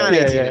if you Yeah. count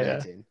Yeah, 18 yeah, and yeah.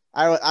 19,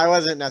 I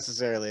wasn't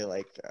necessarily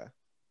like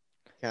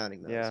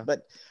counting those. Yeah.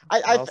 But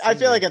I'll I send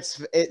feel you.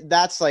 like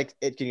that's like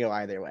it can go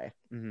either way.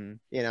 Mhm.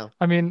 You know,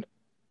 I mean,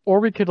 or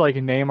we could like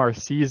name our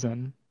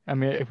season. I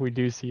mean, if we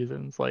do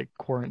seasons like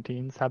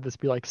quarantines, have this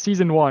be like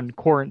season 1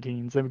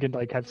 quarantines, then we can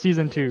like have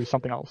season 2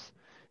 something else.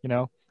 You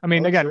know, I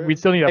mean, Oh, again, true. we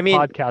still need a I mean,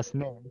 podcast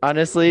name,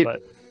 Honestly,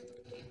 but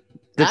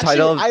the Actually,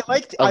 title of, I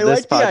liked of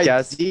this the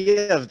podcast.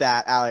 idea of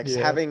that, Alex,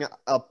 Yeah. having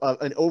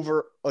an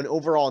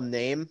overall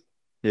name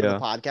for the Yeah.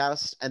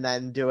 podcast, and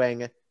then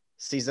doing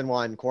season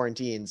 1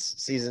 quarantines,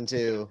 season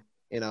 2,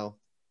 you know,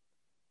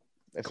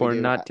 if we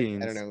do, Not I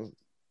teens. don't know.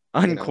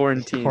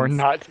 Unquarantines. or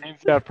not teams.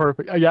 Yeah,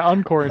 perfect. Yeah,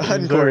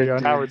 unquarantines. There we go.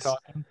 Now we're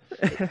Unquarantines.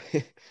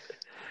 talking.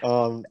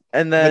 And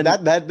But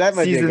then that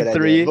might be a season good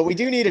 3, idea. But we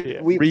do need it.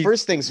 Yeah. We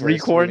first things first. We need an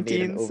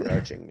Re-quarantines.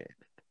 overarching name.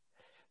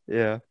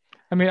 yeah.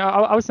 I mean,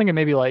 I was thinking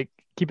maybe like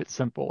keep it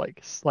simple,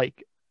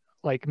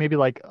 like maybe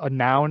like a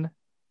noun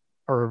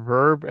or a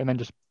verb, and then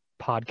just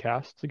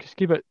podcast. So just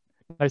keep it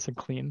nice and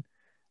clean.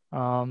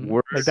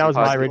 Words Like that was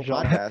my podcast.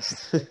 original.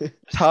 podcast.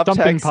 Top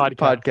Something text podcast.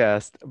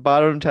 podcast.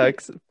 Bottom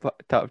text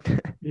top.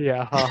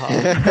 Yeah,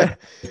 haha.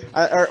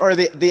 or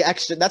the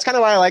extra. That's kind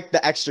of why I like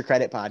the extra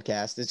credit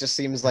podcast. It just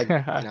seems like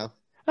That's a noun.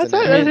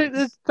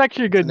 it's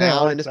actually a good name. I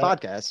now like in this that.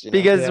 podcast. You know?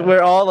 Because Yeah.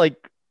 we're all like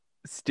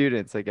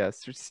students, I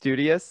guess.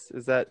 Studious?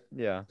 Is that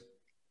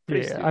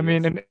pretty Yeah, I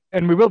mean, studious.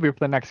 and we will be for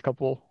the next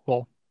couple.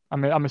 Well, I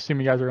mean, I'm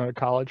assuming you guys are going to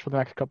college for the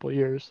next couple of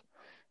years.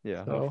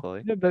 Yeah, So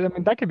hopefully. yeah, I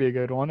mean, that could be a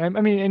good one. I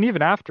mean, and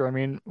even after, I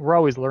mean, we're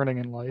always learning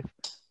in life.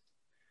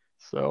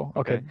 So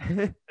okay,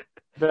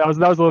 that was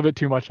a little bit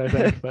too much, I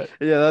think, but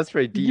Yeah, that's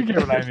pretty you deep.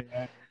 get what I mean.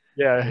 Yeah.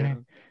 Yeah.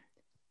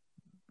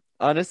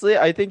 Honestly,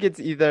 I think it's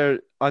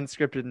either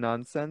unscripted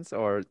nonsense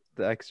or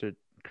the extra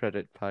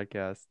credit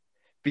podcast.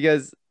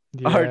 Because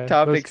our Yeah,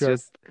 topics those two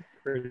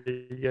are just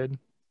pretty good.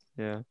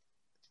 yeah.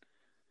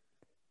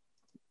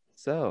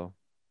 So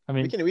I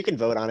mean, we can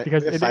vote on it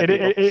because We have 5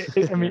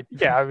 people. I mean,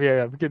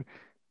 yeah, we could,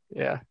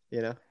 yeah.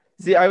 You know,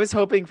 see, I was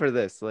hoping for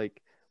this.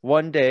 Like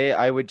one day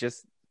I would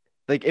just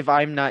like if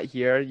I'm not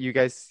here, you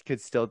guys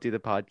could still do the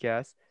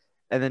podcast,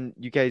 and then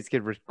you guys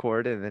could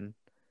record, and then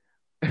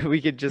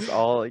we could just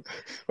all like.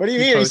 what do you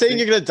Keep mean? Are you saying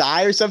posting. you're gonna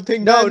die or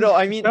something? No, Ben? no,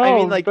 I mean No,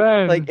 like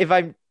Ben. if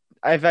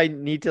I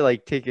need to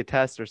like take a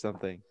test or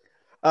something,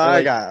 I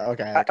like- got it.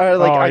 Okay. or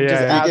like Oh, I'm yeah,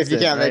 just yeah. If you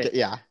absent, can't make right? it,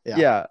 yeah.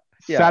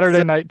 Yeah.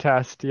 Saturday night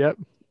test. Yep.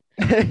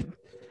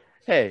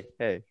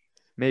 Hey,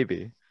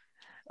 maybe.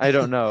 I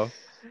don't know.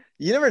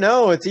 You never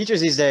know with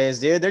teachers these days,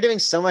 dude. They're doing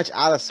so much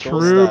out of school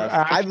True, stuff. I've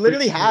actually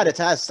literally true. had a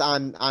test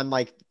on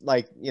like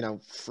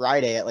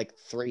Friday at like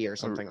 3 or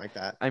something like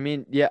that. I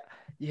mean, yeah,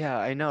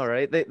 I know,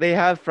 right? They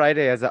have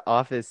Friday as a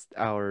office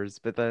hours,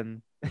 but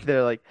then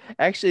they're like,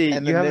 actually,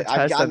 And you then have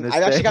a test on this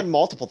I've actually day. gotten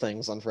multiple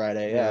things on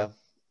Friday. Yeah.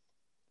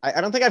 Yeah.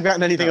 I don't think I've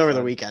gotten anything Not over the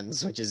fun.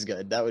 weekends, which is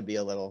good. That would be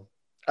a little.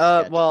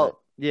 sketch, Well,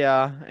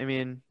 yeah. I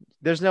mean,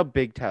 there's no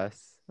big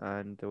tests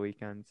on the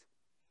weekends.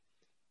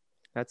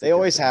 That's a They good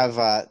always thing.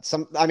 have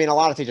some. I mean, a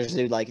lot of teachers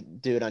do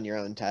do it on your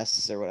own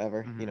tests or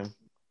whatever. You Mhm. know,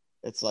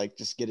 it's like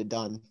just get it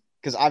done.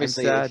 Because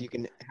obviously, if sad. you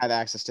can have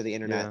access to the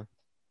internet, Yeah,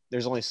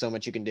 there's only so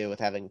much you can do with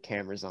having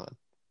cameras on.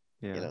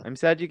 yeah. know. I'm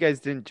sad you guys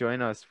didn't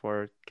join us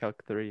for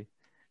Calc 3.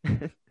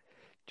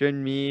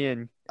 Join me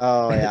and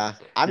Oh yeah,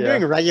 I'm Yeah.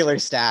 doing regular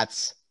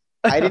stats.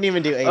 I didn't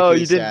even do AP. oh,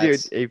 you didn't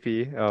stats.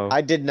 do AP. Oh, I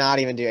did not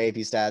even do AP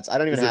stats. I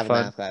don't even Is it have a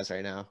fun? math class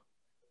right now.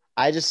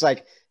 I just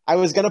I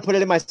was gonna put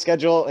it in my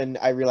schedule, and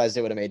I realized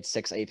it would have made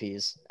 6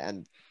 APs,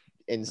 and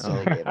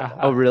instantly gave up.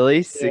 oh,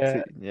 really? 6?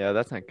 Yeah. Yeah,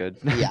 that's not good.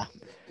 Yeah,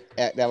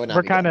 that would not.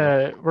 We're be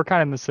good.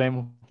 kind of in the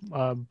same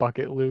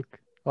bucket, Luke.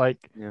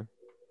 Like, Yeah.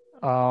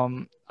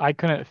 I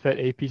couldn't fit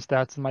AP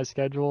stats in my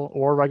schedule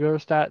or regular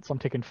stats. So I'm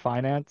taking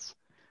finance,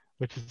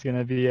 which is going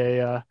to be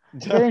a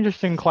very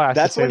interesting class.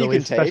 That's to say one the you can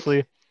least, take?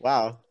 especially.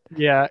 Wow.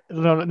 Yeah,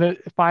 no,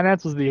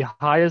 finance was the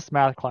highest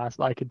math class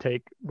that I could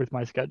take with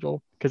my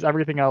schedule because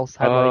everything else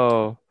had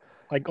Oh,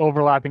 like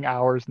overlapping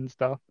hours and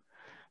stuff.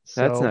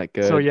 That's So not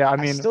so good. yeah, I I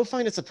mean, still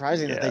find it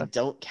surprising that they yeah,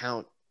 don't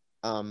count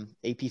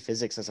AP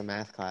Physics as a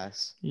math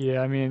class.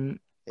 yeah, I mean,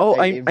 Oh, It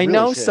I really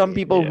know should some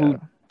be. people yeah. who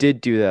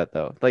did do that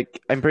though.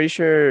 Like I'm pretty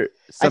sure I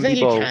some think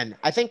you people. can.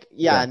 I think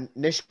Yeah,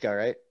 Nishka,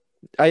 right?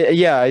 I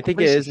I'm think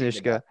it pretty sure is she did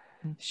Nishka.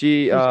 that.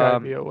 She There's got to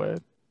be a way.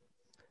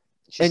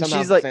 She and somehow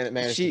she's like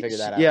managed to figure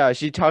that out. yeah,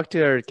 she talked to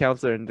her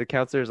counselor and the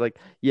counselor's like,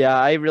 yeah,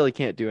 I really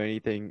can't do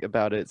anything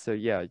about it, so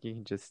yeah, you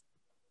can just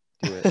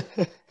do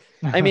it.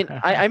 I mean,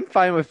 I'm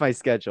fine with my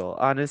schedule,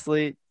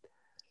 honestly.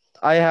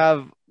 I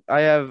have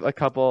I have a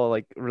couple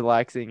like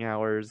relaxing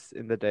hours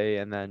in the day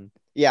and then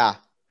Yeah.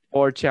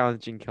 4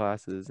 challenging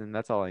classes, and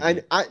that's all I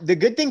need. The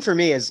good thing for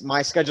me is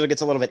my schedule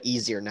gets a little bit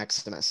easier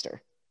next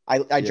semester. I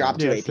Yeah, dropped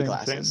two Yeah, AP same.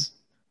 classes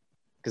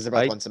because they're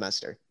both I one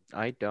semester.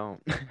 I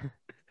don't.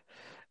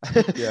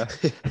 Yeah.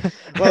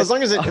 Well, as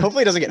long as it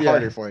hopefully doesn't get Yeah.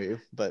 harder for you,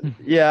 but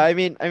Yeah, I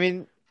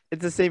mean,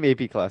 it's the same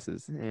AP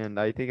classes, and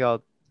I think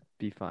I'll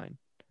be fine.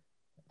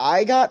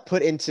 I got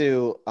put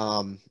into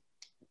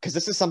because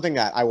this is something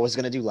that I was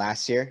gonna do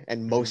last year,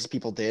 and most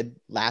people did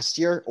last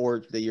year or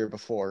the year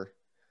before.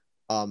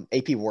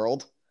 AP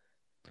World.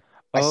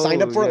 I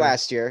signed up Oh, for it yeah.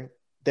 last year.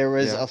 There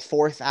was Yeah. a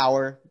fourth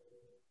hour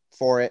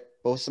for it,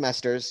 both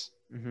semesters.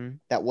 Mm-hmm.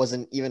 That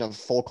wasn't even a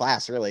full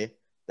class, really.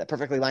 That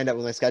perfectly lined up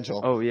with my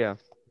schedule. Oh, yeah.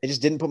 They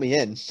just didn't put me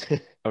in.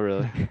 Oh,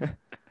 really?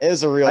 It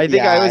was a real, I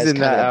think I yeah, was it's in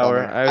kind that of a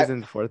hour. bummer. I was in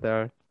the 4th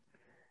hour.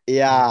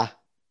 Yeah,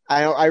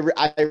 I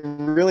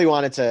really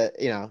wanted to,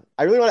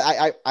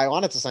 I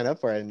wanted to sign up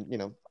for it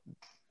and,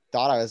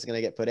 thought I was going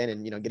to get put in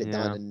and, get it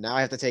done. Yeah. And now I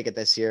have to take it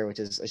this year, which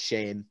is a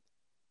shame.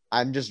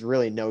 I'm just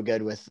really no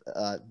good with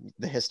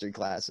the history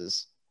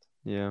classes.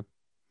 Yeah.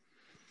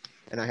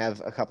 And I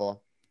have a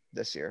couple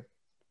this year,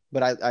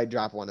 but I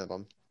dropped one of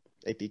them,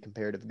 AP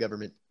Comparative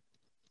Government.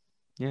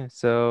 Yeah.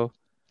 So,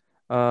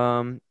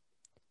 how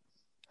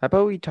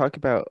about we talk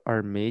about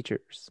our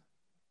majors,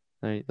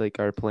 like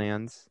our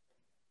plans?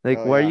 Like,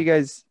 Oh, what are yeah. you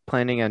guys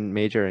planning on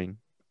majoring?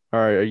 Or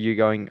are you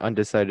going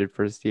undecided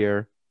first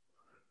year?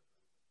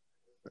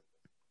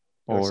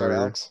 You want to start, Or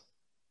Alex?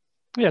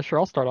 Yeah, sure.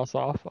 I'll start us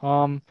off.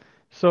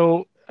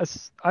 So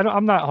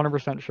I'm not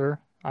 100% sure.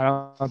 I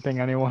don't think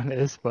anyone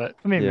is, but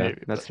I mean yeah,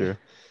 maybe. that's true.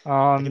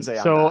 I can say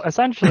I'm So not.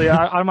 essentially,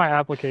 on my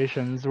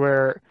applications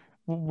where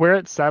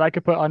it said I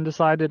could put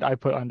undecided, I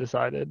put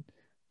undecided,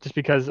 just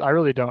because I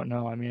really don't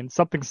know. I mean,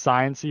 something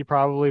sciencey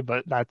probably,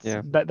 but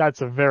Yeah.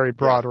 that's a very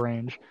broad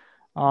range.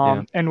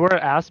 Yeah. And where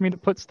it asked me to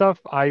put stuff,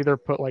 I either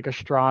put like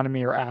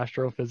astronomy or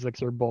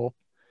astrophysics or both.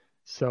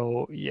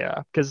 So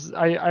yeah, because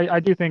I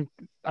do think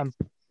I'm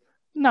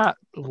not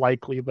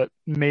likely, but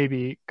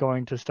maybe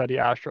going to study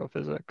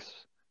astrophysics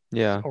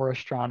Yeah. or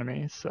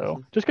astronomy.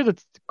 So just because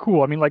it's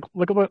cool. I mean, like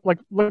look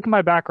at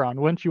my background.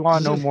 Wouldn't you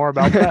want to know more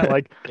about that?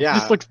 Like Yeah.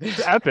 this looks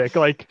epic.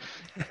 Like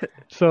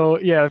so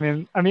yeah.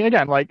 I mean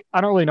again, like I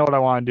don't really know what I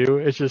want to do.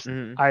 It's just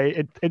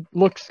Mhm. it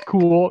looks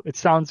cool. It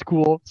sounds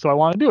cool. So I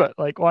want to do it.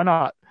 Like why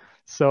not?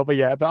 So but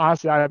yeah. But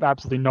honestly, I have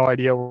absolutely no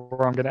idea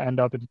where I'm gonna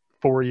end up in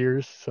 4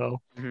 years. So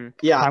Mhm.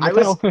 Yeah, time I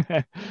will was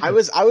tell.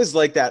 I was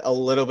like that a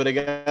little bit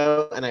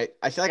ago, and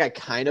I feel like I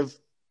kind of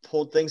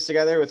pulled things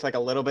together with like a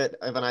little bit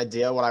of an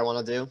idea what I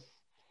want to do.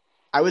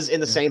 I was in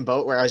the Yeah. same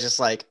boat where I was just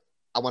like,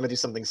 I want to do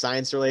something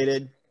science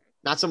related,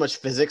 not so much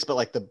physics, but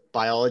like the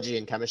biology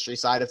and chemistry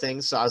side of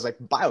things. So I was like,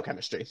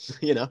 biochemistry,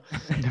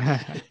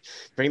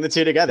 bring the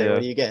two together. Yeah.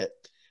 What do you get?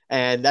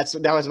 And that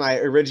was my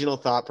original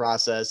thought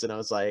process, and I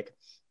was like,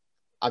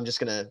 I'm just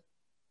gonna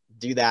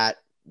do that,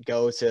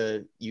 go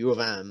to U of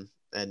M,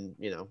 and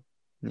Yeah.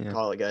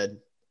 call it good.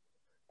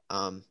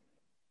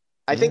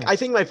 I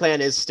think my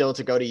plan is still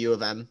to go to U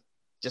of M,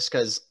 just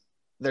because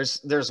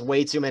there's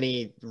way too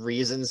many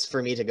reasons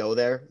for me to go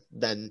there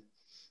than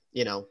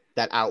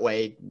that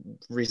outweigh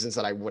reasons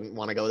that I wouldn't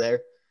want to go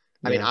there.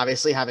 I mean, Yeah.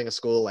 obviously having a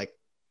school like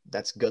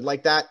that's good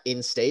like that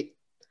in state,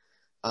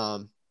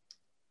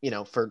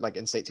 for like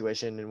in-state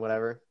tuition and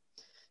whatever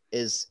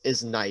is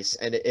nice.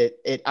 And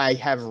I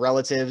have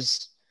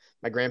relatives.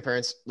 My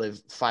grandparents live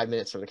 5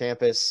 minutes from the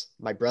campus.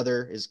 My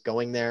brother is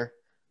going there.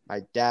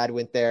 My dad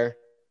went there.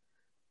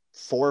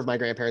 4 of my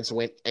grandparents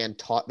went and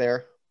taught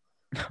there.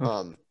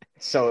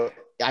 So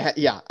I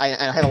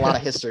had a lot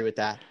of history with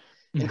that,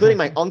 including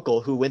my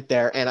uncle who went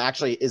there and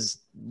actually is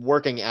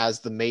working as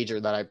the major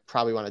that I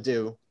probably want to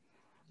do,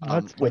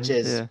 which funny.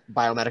 is Yeah.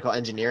 biomedical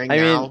engineering. I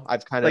Now mean,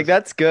 I've kind like of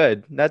that's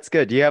good. That's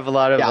good. You have a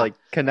lot of Yeah. like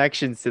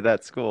connections to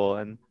that school,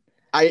 and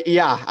I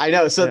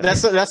know. So Yeah.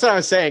 that's what I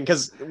was saying,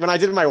 because when I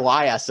did my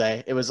Y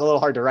essay, it was a little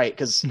hard to write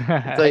because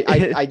like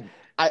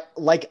I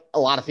like a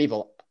lot of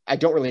people, I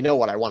don't really know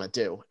what I want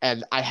to do,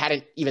 and I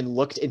hadn't even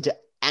looked into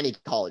any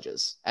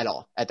colleges at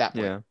all at that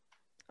point. yeah.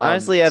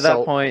 Honestly, at so-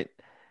 that point,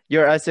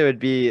 your essay would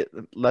be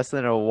less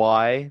than a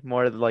why,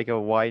 more like a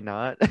why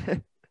not.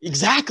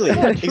 Exactly,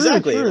 Yeah, true,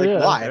 exactly. true, like yeah.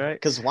 why? Right.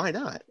 Because why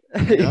not?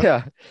 know?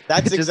 Yeah.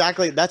 That's Just-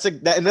 exactly and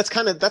that's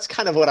kind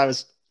of what I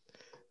was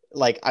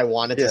like. I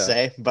wanted to Yeah.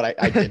 say, but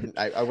I didn't.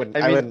 I wouldn't.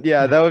 I I mean, wouldn't.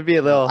 yeah, that would be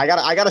a little. I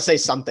gotta say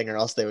something, or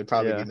else they would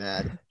probably Yeah. be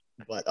mad.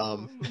 But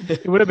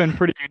It would have been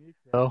pretty unique,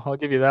 though. I'll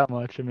give you that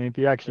much. I mean, if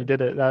you actually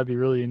did it, that would be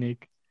really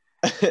unique.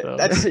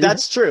 So,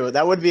 That's true.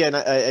 That would be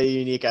a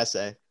unique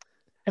essay.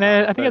 and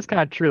I think but it's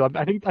kind of true.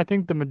 I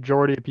think the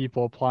majority of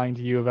people applying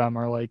to U of M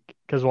are like,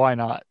 because why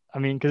not? I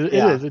mean, because it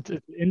Yeah, is. It's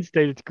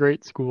in-state. It's a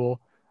great school.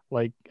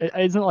 Like,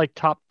 isn't it like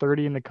top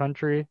 30 in the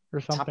country or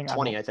top something? I 20,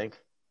 don't. I think.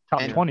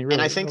 Top And yeah, 20,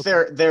 and I really? think Okay.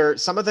 they're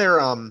some of their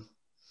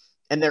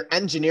and their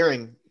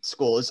engineering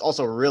school is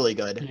also really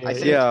good. I Yeah,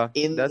 yeah. think yeah,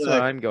 in that's what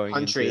the I'm going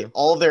country, into.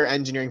 all of their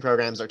engineering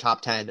programs are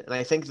top 10, and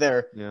I think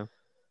they're Yeah,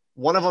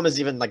 one of them is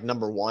even like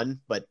number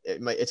one, but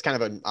it's kind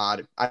of an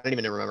odd. I don't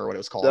even remember what it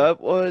was called, that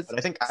was but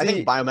I think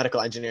see,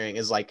 biomedical engineering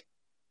is like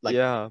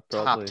yeah,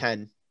 top probably.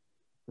 10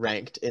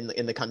 ranked in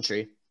the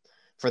country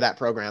for that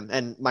program.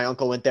 And my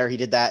uncle went there, he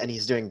did that, and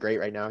he's doing great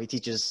right now. He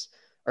teaches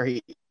or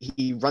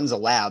he runs a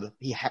lab.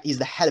 He's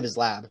the head of his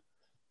lab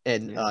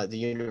in Yeah, the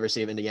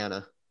University of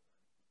Indiana,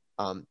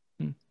 um,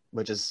 Hmm.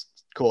 which is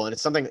cool. And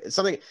it's something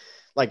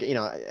like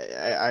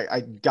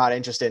I got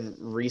interested in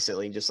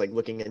recently, just like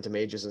looking into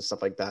majors and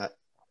stuff like that.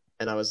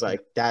 And I was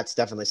like, that's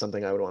definitely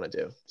something I would want to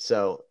do.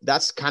 So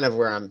that's kind of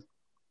where I'm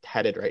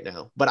headed right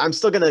now. But I'm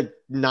still gonna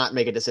not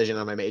make a decision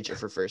on my major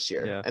for first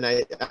year. yeah, And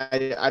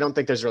I don't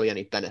think there's really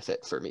any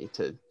benefit for me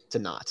to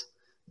not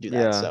do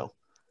that. yeah. So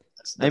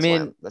I that's why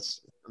mean, I'm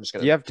just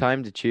you gonna have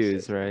time to stay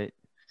choose, here. right?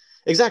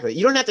 Exactly.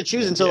 You don't have to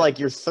choose Yeah, until Yeah. like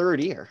your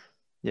third year.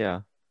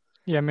 yeah.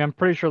 Yeah, I mean, I'm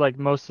pretty sure like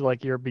most of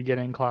like your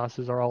beginning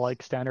classes are all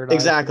like standardized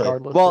Exactly.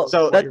 regardless Well, of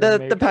So what that you're gonna that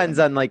major depends in.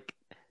 on like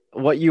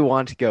what you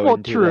want to go Well,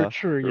 into, true, though,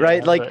 true,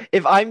 right? yeah, Like but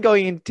if I'm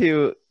going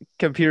into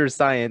computer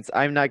science,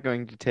 I'm not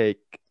going to take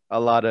a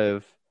lot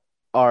of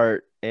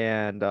art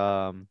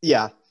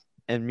yeah.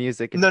 and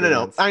music and No.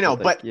 dance, I know, but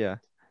like but yeah,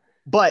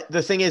 But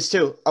the thing is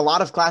too, a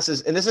lot of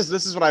classes, and this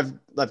is what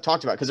I've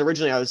talked about because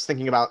originally I was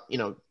thinking about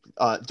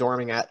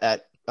dorming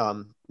at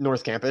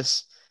North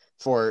Campus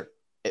for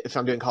if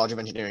I'm doing College of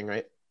Engineering,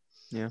 right?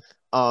 yeah,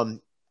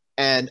 Um,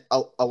 and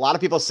a lot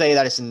of people say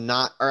that it's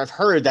not, or I've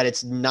heard that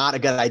it's not a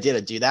good idea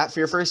to do that for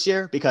your first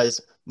year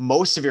because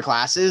most of your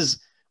classes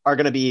are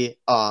going to be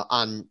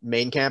on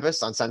main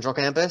campus, on Central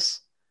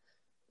Campus,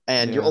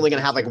 and you're yeah, only going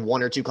to that's have like true.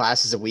 one or two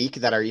classes a week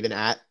that are even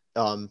at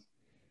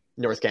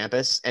North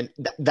Campus, and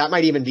that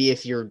might even be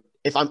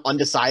if I'm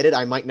undecided,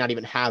 I might not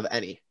even have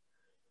any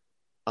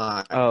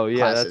uh, Oh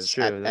yeah, that's classes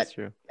true. That's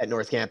true. at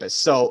North Campus.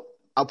 So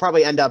I'll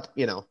probably end up,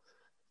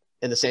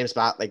 in the same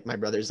spot like my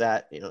brother's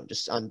at,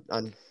 just on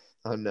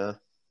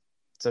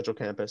Central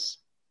Campus.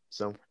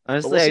 So,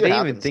 but we'll Honestly, I see what didn't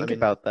even happens. I think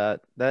mean, about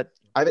that. That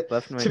I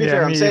left my to be head. yeah,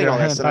 fair, I'm me saying either. all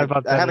I this, hadn't and thought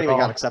about I that haven't at even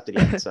got all. accepted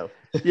yet. So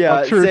Oh,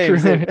 Yeah, true, same, true.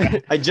 same.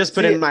 I just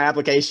put See, in my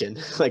application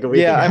like a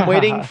week yeah, ago. I'm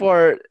waiting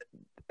for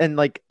an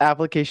like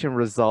application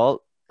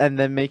result and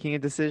then making a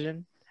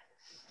decision.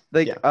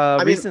 Like Yeah,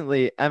 I mean,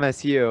 recently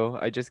MSU,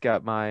 I just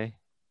got my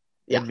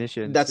yeah,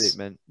 admission that's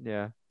statement.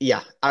 Yeah.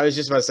 Yeah, I was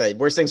just about to say,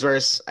 worst things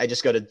worse, I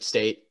just go to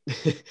state.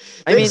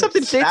 I They mean,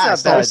 accepted state's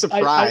not fast. I was bad.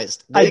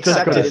 surprised. I They State's just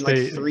not go to accepted bad. in like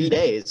state. 3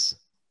 days.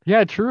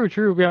 Yeah, true.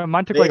 Yeah,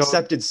 mine took They like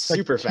accepted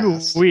like super two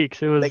fast.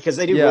 weeks. It was Because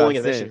they do Yeah, rolling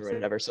admission same, or same.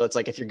 whatever. So it's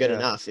like if you're good Yeah.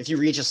 enough, if you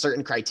reach a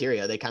certain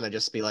criteria, they kind of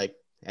just be like,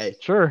 hey,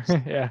 sure.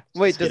 Yeah.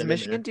 Wait, just get does them in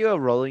Michigan there. do a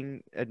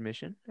rolling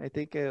admission? I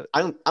think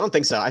I don't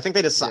think so. I think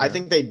I yeah.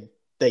 think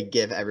they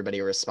give everybody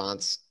a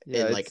response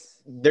Yeah, in like it's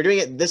they're doing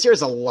it this year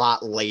is a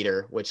lot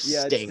later, which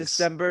yeah, it's stinks.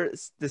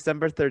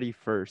 December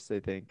 31st, I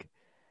think.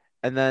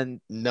 And then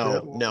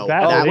No.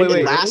 That oh, That wait, late,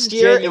 wait. last really?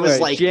 year it was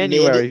like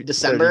January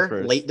mid-December,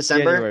 31st. late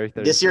December. January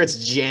This year 31st.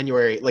 it's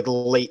January, like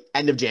late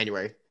end of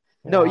January.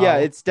 No, yeah, Wow.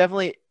 it's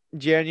definitely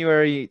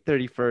January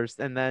 31st,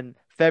 and then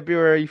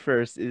February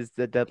 1st is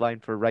the deadline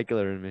for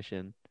regular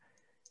admission.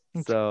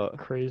 It's So,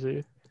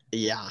 crazy.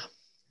 Yeah,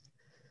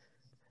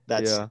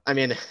 yeah. I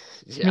mean, I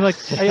mean, yeah, like,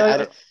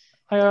 I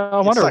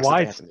it wonder sucks that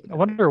why. they have to make I that.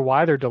 wonder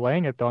why they're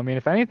delaying it though. I mean,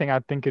 if anything, I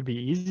think it'd be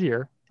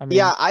easier. I mean,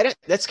 Yeah, I don't.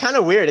 That's kind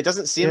of weird. It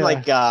doesn't seem yeah,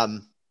 like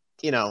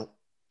you know,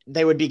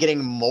 they would be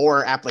getting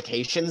more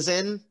applications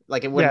in.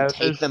 Like it wouldn't yeah.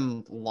 take There's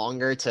them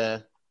longer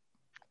to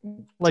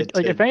like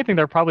if to anything,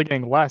 they're probably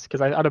getting less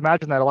because I'd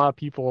imagine that a lot of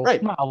people,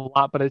 right. not a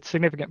lot, but a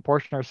significant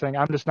portion are saying,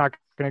 I'm just not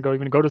going to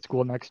even go to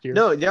school next year.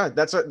 No, yeah,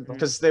 that's what So,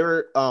 because they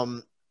were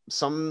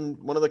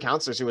one of the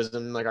counselors who was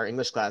in like our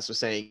English class was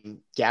saying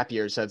gap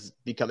years have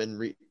become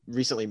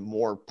recently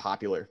more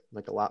popular,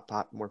 like a lot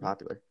more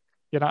popular.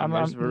 you know, And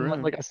there's I'm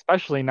Varun. like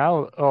especially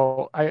now.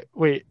 Oh,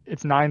 wait,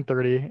 it's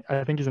 9:30.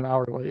 I think he's an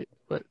hour late,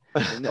 but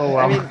No, oh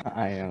I well. mean,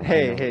 I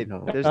hey, know, hey,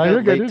 no. there's no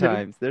You're good. late You're good.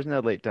 times. There's no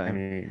late I time.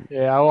 mean,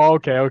 Yeah. Well,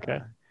 okay.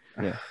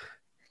 Yeah.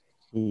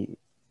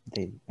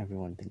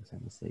 everyone thinks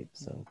I'm asleep,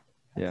 so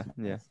Yeah, that's not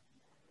yeah. nice.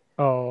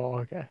 Oh,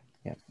 okay.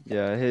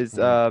 Yeah, his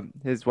Yeah.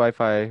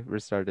 Wi-Fi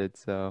restarted,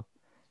 so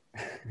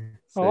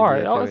Oh, all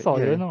right. yeah, Oh, go it's all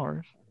yeah. good. No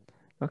worries.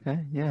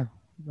 Okay, yeah.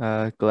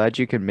 Glad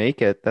you could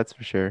make it, that's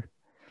for sure.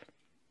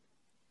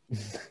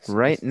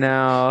 Right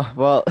now,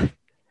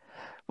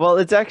 well,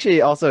 it's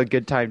actually also a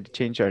good time to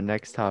change our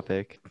next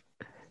topic.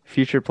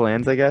 Future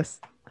plans, I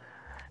guess.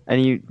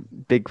 Any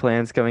big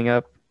plans coming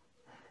up?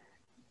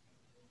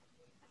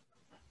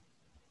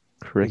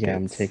 Crickets. Yeah,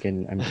 I'm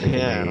taking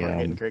Yeah, we're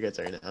getting crickets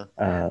right now.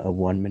 a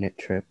 1 minute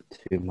trip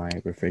to my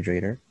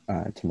refrigerator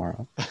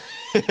tomorrow.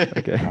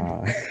 Okay.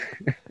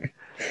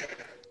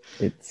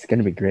 It's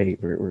gonna be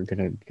great. We're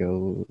gonna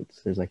go.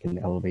 There's like an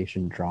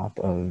elevation drop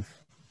of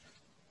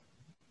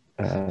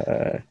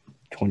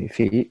 20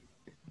 feet,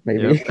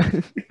 maybe.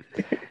 Yep.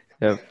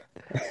 Yep.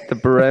 The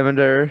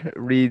barometer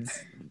reads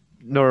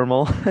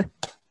normal.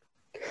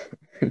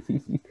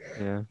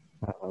 Yeah.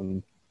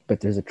 But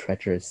there's a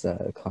treacherous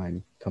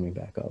climb coming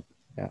back up.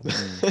 Yeah.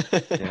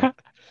 Yeah.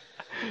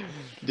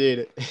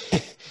 Dude,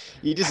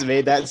 you just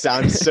made that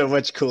sound so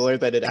much cooler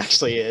than it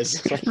actually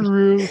is.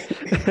 True.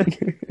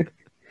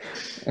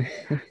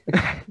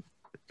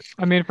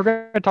 I mean, if we're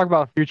gonna talk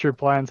about future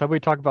plans, how about we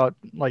talk about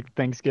like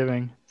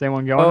Thanksgiving? Is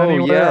anyone going Oh,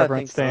 anywhere? yeah,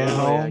 Everyone's staying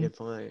Thanksgiving. Yeah, home. good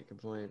point.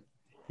 Good point.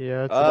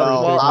 Yeah. It's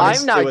Well, pretty I'm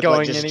big. not with,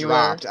 going just anywhere.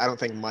 Dropped, I don't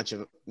think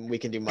we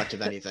can do much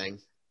of anything.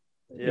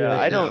 Yeah,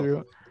 that's I don't.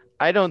 true.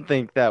 I don't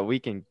think that we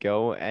can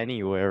go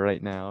anywhere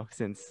right now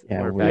since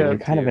Yeah, we're we're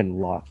back kind of into- in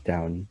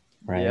lockdown,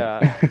 right?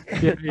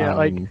 Yeah. Yeah,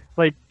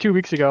 like 2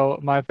 weeks ago,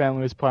 my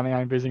family was planning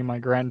on visiting my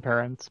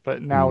grandparents,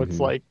 but now it's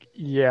Mhm. like,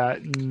 yeah,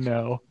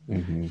 no.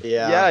 Mhm.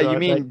 Yeah, Yeah. you So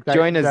mean that-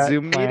 join a that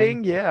Zoom plan.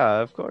 meeting? Yeah,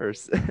 of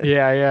course.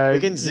 Yeah. We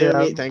can Zoom yeah.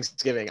 meet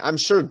Thanksgiving. I'm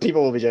sure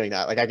people will be doing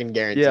that. Like, I can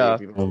guarantee Yeah.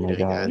 people Oh will be my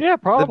doing God. that. Yeah,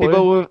 The probably.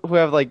 people who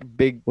have like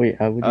big, Wait,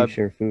 how would you Uh,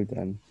 share food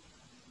then?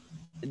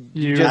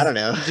 You- just, I don't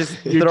know. you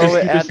just You throw just-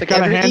 it you at just the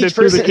kinda camera. hand it Each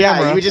through the person, yeah,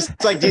 camera. you would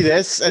just like do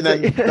this, and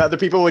It's then like- the other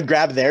people would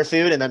grab their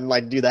food and then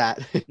like do that.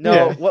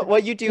 No, Yeah.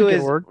 what you do Make it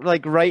is work.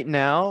 like right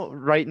now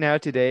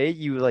today,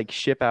 you like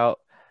ship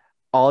out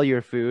all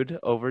your food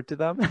over to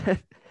them,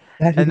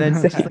 That and then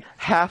is just insane.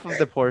 half of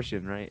the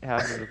portion, right?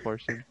 Half of the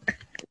portion.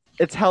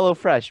 It's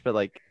HelloFresh, but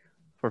like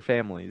for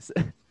families.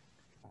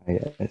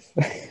 Yes.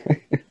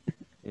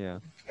 Yeah.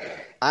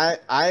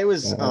 I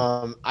was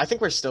Yeah. I think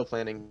we're still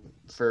planning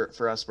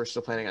for us. We're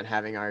still planning on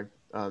having our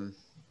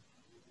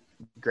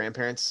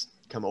grandparents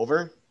come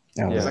over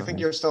Oh, because I Yeah. think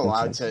you're still Makes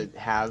allowed sense. to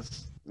have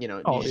you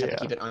Oh, just have to yeah.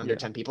 keep it under Yeah.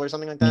 10 people or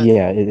something like that.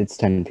 Yeah, it's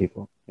 10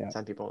 people. Yeah.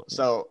 10 people.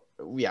 So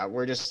yeah,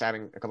 we're just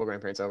having a couple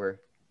grandparents over.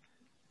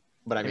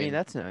 But I I mean, mean,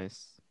 that's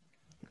nice.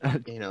 a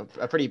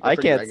pretty I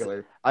can't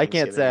regular. I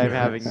can't say I'm Thanksgiving.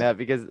 having that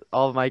because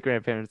all of my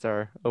grandparents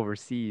are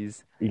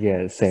overseas.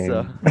 Yeah, same.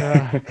 So,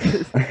 Yeah.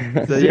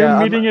 so Zoom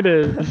yeah, meeting it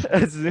is.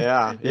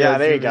 Yeah,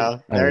 there you Zoom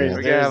go. Oh, yeah.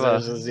 We're gonna have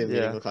There's a- a Zoom yeah.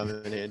 meeting will come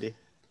in handy.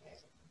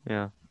 Yeah,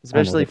 I know,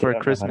 especially but they for don't know how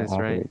to Christmas, right?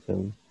 operate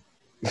Zoom.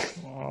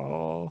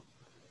 Oh,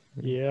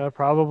 yeah,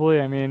 probably.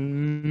 I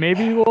mean,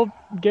 maybe we'll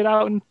get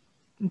out in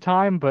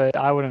time, but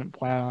I wouldn't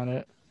plan on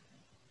it.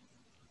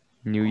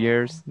 New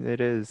Year's, it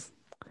is.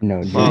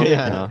 No, Well,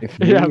 yeah. no. If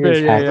New Yeah,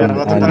 Year's yeah. happens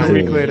About on a Zoom,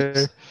 week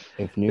later.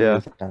 if New Yeah.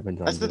 Year's happens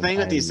on That's the Zoom, thing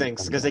with these I'm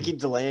things because they done. keep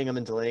delaying them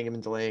and delaying them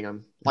and delaying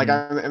them. Like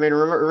I mean,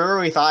 remember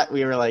we thought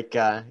we were like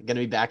gonna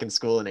be back in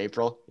school in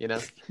April, you know?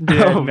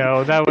 Yeah, Oh,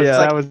 no, that was yeah.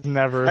 that was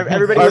never.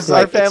 Everybody Our- was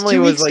our like, family "It's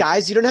 2 was weeks, like-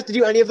 guys. You don't have to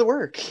do any of the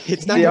work.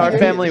 It's not." See, our gonna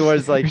be family it."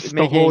 was like Just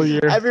the whole making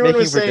year. Everyone making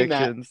was saying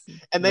that, predictions.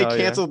 and they No, yeah.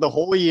 canceled the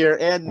whole year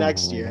and Oh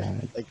next my year.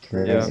 God, Like,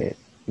 great.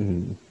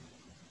 Mhm.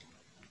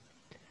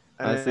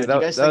 Honestly, do you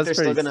that- guys that think was they're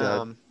still pretty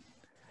gonna sad.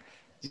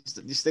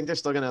 do you think they're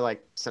still gonna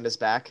like send us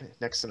back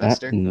next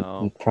semester?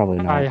 No. Probably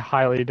not. I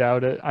highly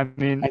doubt it. I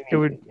mean, I it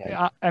would. mean,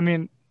 yeah. I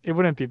mean, it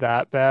wouldn't be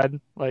that bad.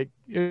 Like,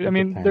 I It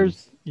mean,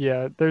 depends.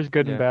 there's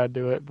good Yeah. and bad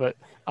to it, but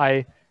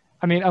I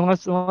mean,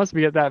 unless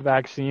we get that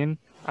vaccine,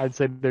 I'd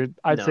say No.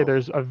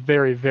 there's a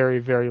very, very,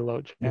 very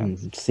low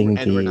chance. Seeing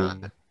And we're the- not.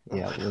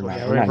 Yeah, we're Yeah, not.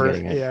 Yeah, We're not we're-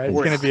 getting it. yeah, it's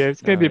We're gonna be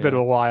it's gonna not. be a Oh, bit of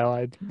yeah. a while.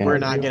 I'd Yeah, We're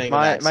not getting the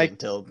My- vaccine my-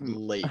 until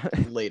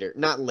later.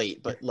 Not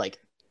late, but like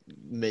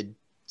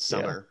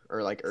mid-summer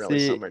or like early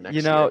See, summer next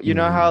you know, year. you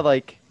know how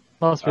like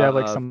unless we have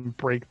like Uh, some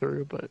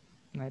breakthrough, but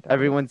I doubt it.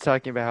 everyone's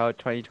talking about how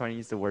 2020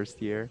 is the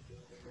worst year.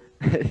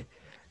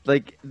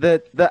 Like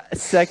the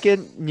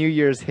second New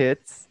Year's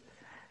hits,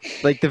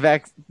 like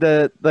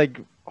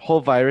the whole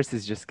virus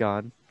is just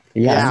gone.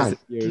 Yeah.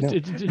 It disappears. No.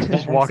 It That's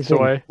just the walks thing.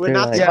 away. Would They're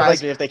not like- Yeah, surprise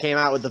like- me if they came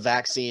out with the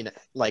vaccine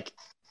like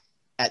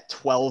at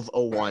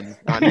 12:01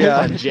 on, Yeah.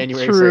 on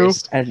January True.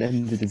 1st. And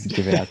then they just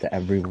give it out to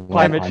everyone.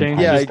 Climate on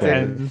change Yeah, Times just Square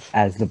ends.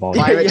 as the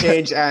volume. Climate Yeah.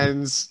 change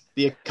ends.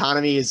 The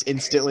economy is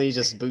instantly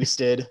just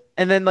boosted.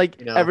 And then like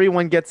You know.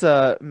 everyone gets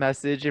a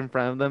message in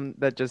front of them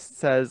that just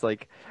says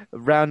like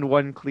round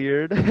one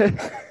cleared.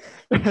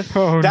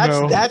 Oh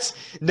no. That's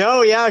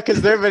no, yeah,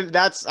 because there've been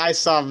I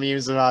saw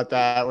memes about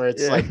that where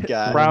it's Yeah. like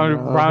round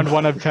no. round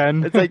 1 of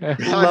 10. It's like round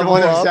level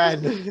one of up.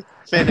 10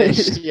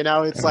 finished. You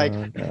know, it's like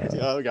Oh, no.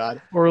 oh god.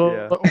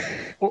 or,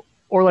 Yeah.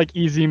 or like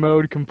easy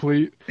mode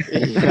complete.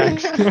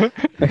 Next.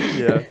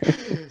 Yeah.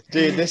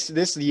 Dude,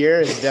 this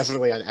year is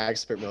definitely on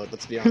expert mode.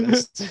 Let's be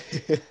honest.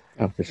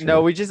 Oh, for sure.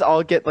 No, we just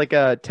all get like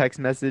a text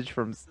message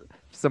from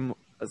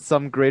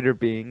some greater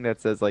being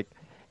that says like,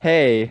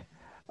 "Hey,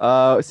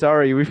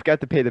 sorry, we forgot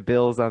to pay the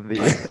bills on the."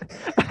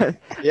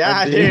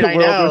 Yeah, on the dude, I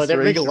World know. They're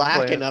big Restoration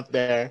lacking Plan. up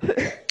there.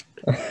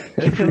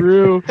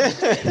 True.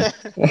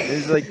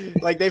 It's like,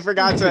 Like they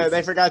forgot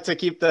to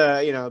keep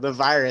the the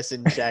virus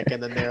in check,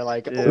 and then they're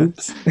like, Yeah.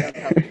 oops.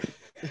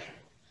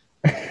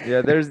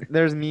 Yeah,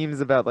 there's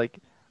memes about like,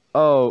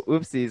 oh,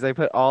 oopsies, I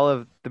put all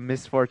of the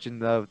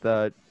misfortune of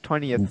the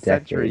 20th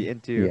century Decade.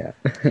 into Yeah.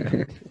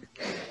 the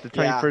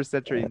Yeah. 21st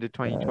century into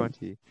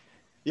 2020.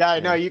 Yeah, I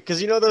know Yeah.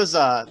 because you know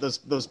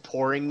those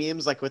pouring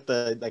memes like with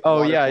the like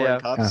Oh water yeah, pouring yeah.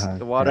 cups.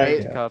 The water Right?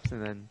 into cups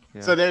and then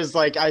So yeah. there's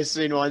like I've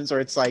seen ones where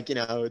it's like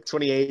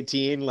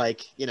 2018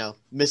 like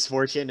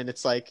misfortune and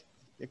it's like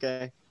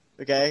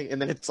okay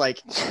and then it's like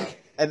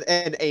an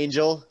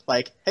angel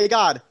like hey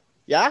God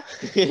yeah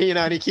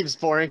and he keeps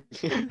pouring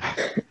and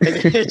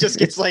it just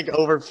gets like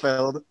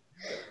overfilled.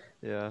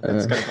 Yeah.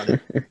 That's kind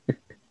of funny.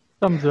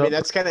 Thumbs I mean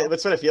up.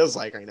 that's what it feels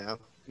like right now.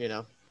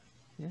 Yeah.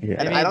 And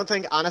I I mean, don't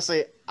think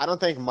honestly I don't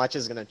think much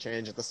is gonna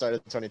change at the start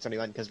of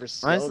 2021 because we're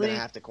still honestly, gonna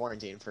have to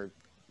quarantine for.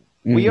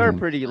 we are Mhm.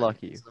 pretty Time.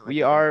 lucky. It's not like We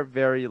we're- are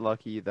very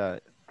lucky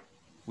that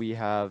we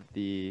have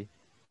the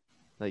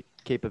like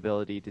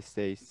capability to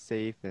stay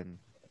safe and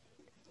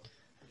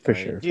For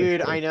right? sure.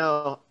 Dude, for I sure.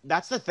 know.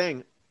 That's the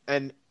thing.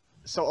 And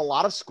so a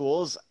lot of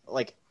schools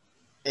like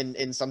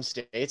in some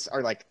states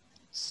are like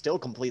still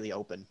completely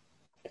open.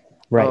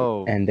 Right.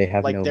 Oh. And they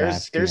have Like no there's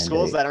mask schools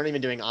mandate. that aren't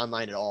even doing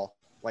online at all.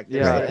 Like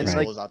there's Yeah, Right, literally and right.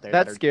 like schools out there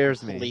that are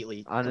scares me.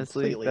 completely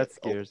Honestly, completely that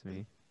scares open.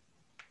 me.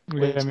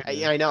 Which Yeah, I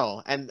mean, I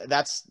know, and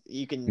that's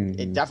it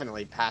Mhm.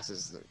 definitely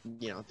passes.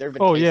 There have been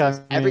oh cases. yeah,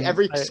 I mean,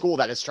 Every I, school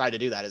that has tried to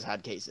do that has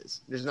had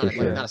cases. There's For not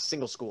sure. not a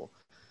single school.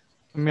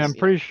 I mean, I'm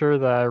pretty sure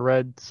that I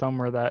read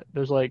somewhere that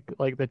there's like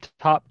the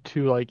top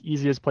two like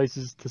easiest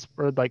places to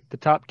spread, like the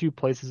top two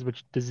places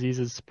which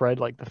diseases spread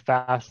like the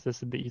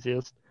fastest and the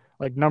easiest.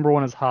 Like number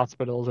one is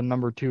hospitals and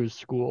number two is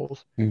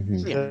schools.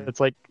 Mhm. Yeah.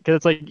 It's like, cause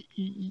it's like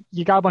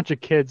you got a bunch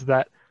of kids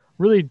that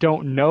really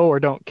don't know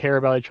or don't care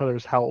about each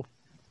other's health,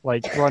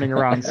 like running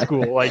around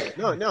Exactly. school, like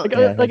No,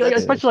 Yeah, like that's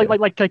especially true.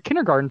 like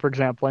kindergarten, for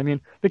example. I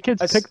mean, the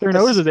kids pick their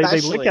noses, they lick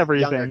especially younger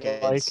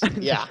everything. Like kids.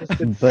 Yeah. it's But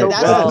so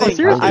That's well, the no, thing.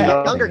 seriously With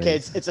though. younger is-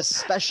 kids, it's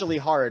especially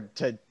hard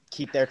to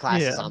keep their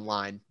classes Yeah.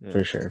 online. Yeah.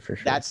 For sure. For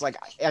sure. That's like,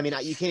 I mean,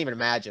 you can't even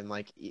imagine.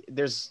 Like,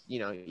 there's,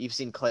 you've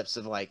seen clips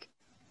of like,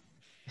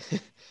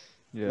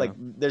 Yeah. like,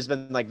 there's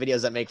been like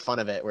videos that make fun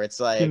of it where it's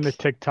like, In the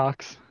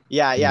TikToks.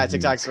 yeah, Mhm.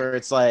 TikToks where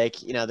it's like,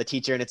 the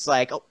teacher and it's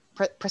like, oh,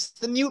 press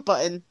the mute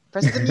button,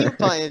 press the mute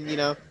button,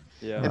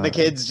 yeah. and the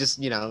kids just,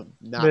 not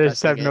They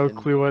just pressing have no it and,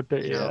 clue what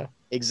they. you know, Yeah.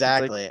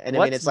 exactly. And I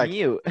What's mean, it's like,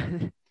 mute?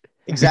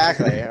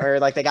 exactly. Or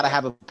like they got to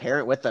have a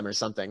parent with them or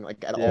something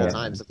like at all Yeah.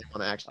 times if they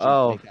want to actually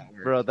Oh, make that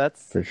work. bro,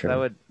 that's For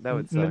sure. that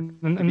would suck.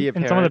 And, To be a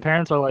and some of the parent.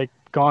 parents are like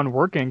gone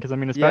working because I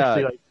mean,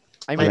 especially Yeah. like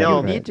I I mean, know.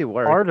 you need to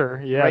work.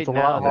 harder. Yeah, right it's a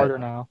now, lot but- harder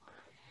now.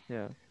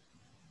 Yeah.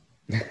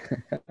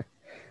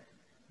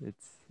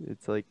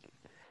 It's like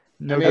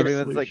No I mean, good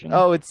everyone's like, solution.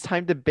 oh, it's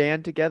time to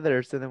band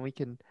together so then we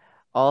can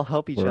all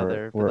help each we're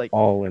other. But we're like,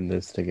 all in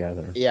this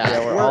together. Yeah,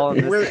 Yeah, we're all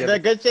in this together. the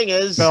good thing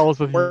is Bells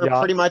with we're yacht.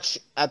 pretty much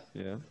at.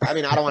 yeah, I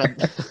mean, I don't want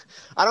to.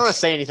 I don't want to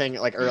say anything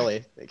like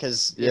early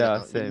because Yeah,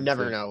 you same,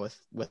 never same. know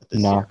with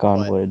this. Knock year, on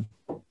but- wood.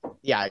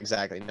 Yeah,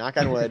 exactly. Knock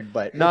on wood,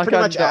 but we're knock pretty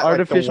on much the at, like,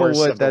 artificial worst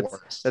wood of the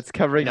that's worst.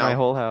 covering my No.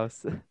 whole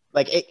house.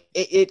 Like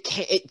it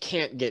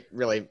can't get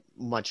really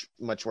much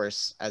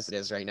worse as it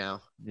is right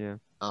now. Yeah,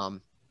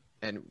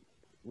 And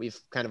we've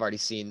kind of already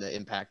seen the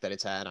impact that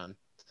it's had on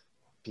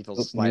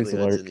people's News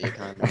livelihoods alert. and the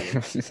economy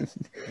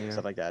and yeah.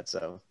 stuff like that.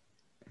 So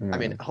I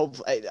mean,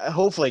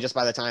 hopefully, just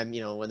by the time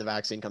when the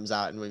vaccine comes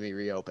out and when we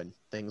reopen,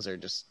 things are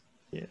just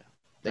Yeah.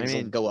 things I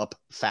mean- will go up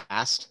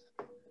fast.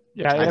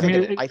 Yeah, I I think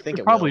mean, it- I think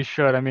it probably will.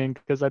 should. I mean,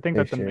 because I think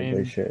they that the should. main.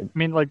 They should. I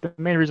mean, like the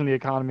main reason the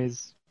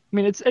economy's. I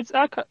mean,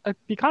 the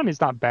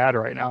economy's not bad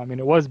right now. I mean,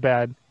 it was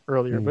bad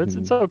earlier, but it's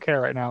Mhm. okay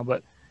right now.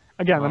 But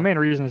again, the Well- main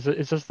reason is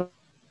it's just. I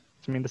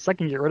mean, the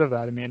second you get rid of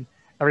that, I mean,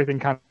 everything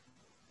kind of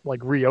like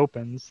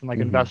reopens, and like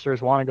Mhm.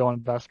 investors want to go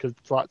invest because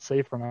it's a lot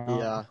safer now.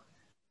 Yeah,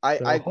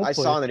 So I hopefully-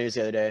 saw on the news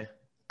the other day.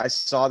 I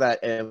saw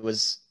that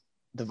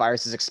the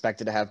virus is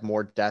expected to have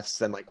more deaths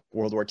than like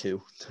World War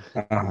II,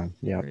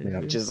 Yeah. Crazy. Yeah.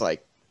 which is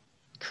like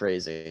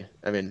crazy.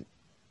 I mean,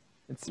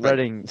 It's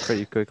spreading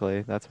pretty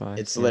quickly. That's why.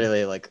 it's yeah.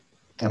 literally like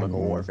chemical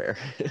Mhm. warfare.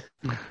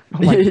 Oh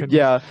my goodness.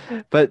 yeah,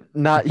 but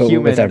not But with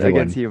human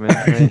everyone. against human.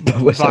 Right?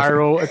 But with-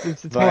 Viral.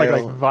 It's more like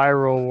Viral.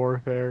 viral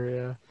warfare.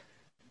 Yeah.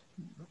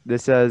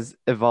 This has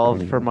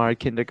evolved Oh, from yeah. our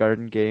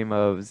kindergarten game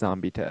of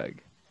zombie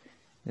tag.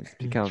 It's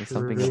become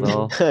something a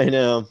True. I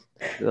know.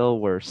 little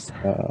worse.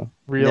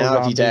 Real Now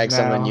if you zombies tag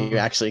someone, now. you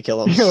actually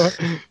kill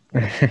them.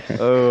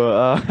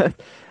 Oh,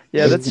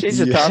 yeah. Let's change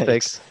the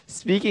topic. Yikes.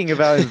 Speaking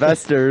about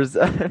investors,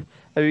 have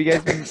you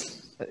guys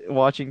been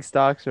watching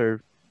stocks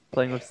or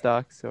playing with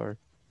stocks or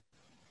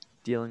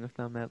dealing with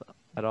them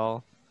at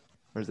all,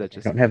 or is that I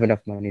just don't have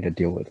enough money to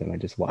deal with them. I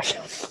just watch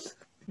them.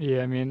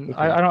 Yeah, I mean, Okay.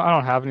 I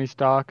don't have any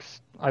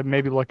stocks. I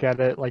maybe look at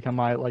it like on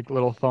my like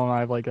little phone. I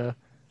have like a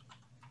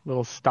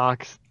little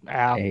stocks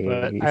app, but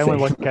Hey, I only same.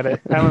 look at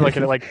it. I only look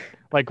at it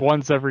like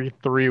once every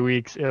 3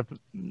 weeks, if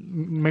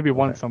maybe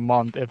once a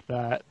month, if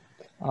that.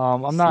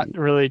 I'm not See.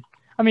 really.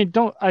 I mean,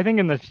 I think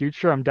in the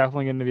future I'm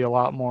definitely going to be a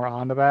lot more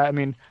onto that. I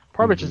mean,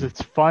 part of it's just Mhm.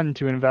 it's fun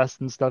to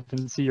invest in stuff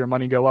and see your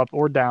money go up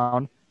or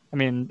down. I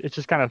mean, it's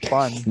just kind of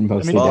fun.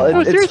 Mostly Well, bad. No,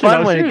 it's seriously,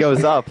 fun though, when it seriously.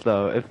 goes up,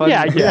 though. It's fun.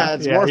 Yeah, Yeah,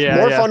 it's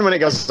more fun when it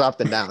goes up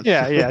than down.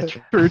 Yeah,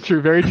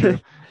 true, very true.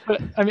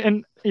 But I mean,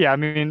 and yeah, I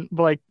mean,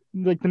 but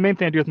like the main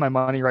thing I do with my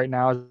money right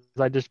now is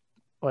I just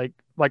like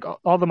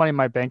all the money in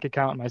my bank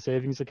account and my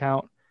savings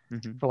account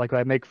Mhm. for like what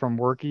I make from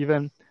work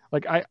even.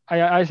 Like I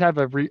just have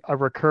a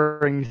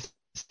recurring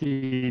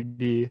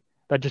CD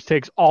that just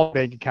takes all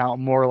bank account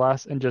more or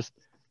less and just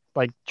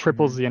like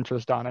triples Mhm. the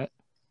interest on it.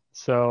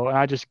 So and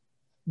I just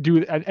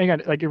do and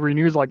again like it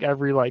renews like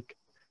every like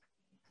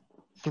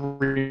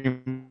 3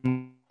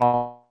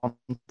 months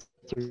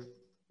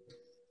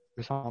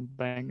or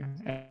something.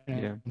 And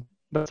Yeah.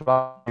 that's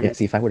about Yeah,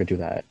 see, if I were to do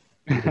that,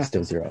 it's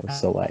still zero.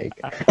 So like,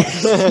 I'm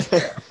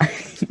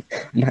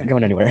not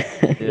going anywhere.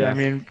 Yeah, I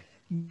mean,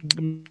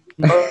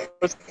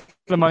 most of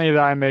the money that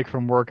I make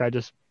from work, I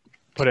just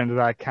put into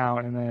that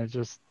account, and then it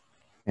just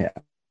Yeah.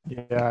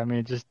 I mean,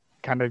 it just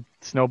kind of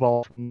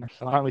snowballs from there.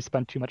 So I don't really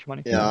spend too much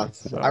money. Yeah.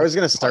 So I was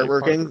gonna start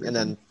probably part of the working, and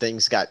reason. then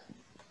things got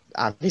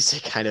obviously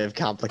kind of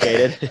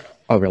complicated.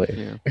 Oh, really?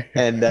 Yeah.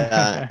 And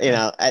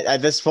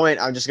at this point,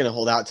 I'm just gonna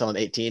hold out till I'm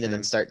 18 and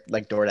then start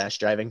like DoorDash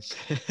driving,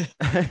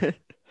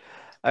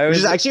 I which was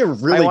is actually a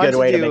really want good to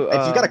way to do, make.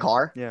 If you've got a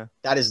car, yeah.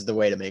 that is the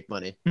way to make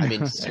money. I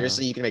mean,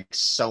 seriously, you can make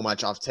so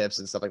much off tips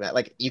and stuff like that.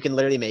 Like you can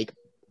literally make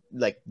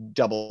like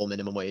double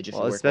minimum wage if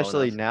Well, you work well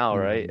especially enough. now,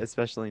 right? Mhm.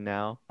 Especially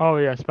now. Oh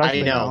yeah,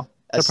 especially I know, now.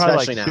 They're probably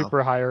especially like now.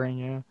 super hiring.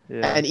 Yeah.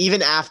 Yeah. And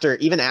even after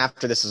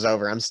this is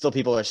over, I'm sure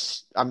people are.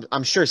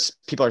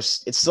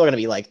 It's still gonna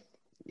be like,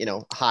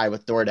 high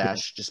with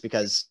DoorDash just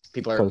because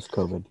people are. Post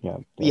COVID, yeah.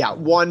 Yeah,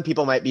 definitely.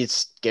 people might be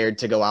scared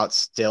to go out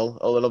still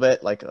a little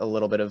bit, like a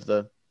little bit of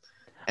the.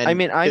 And I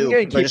mean, I'm two, gonna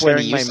people are keep just gonna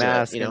be wearing my used to it,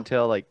 mask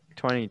until like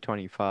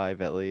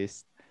 2025 at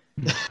least.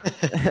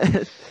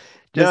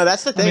 No, Just-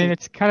 that's the I thing. mean,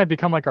 it's kind of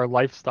become like our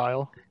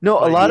lifestyle. no,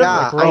 a Like, lot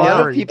yeah, of we're a all lot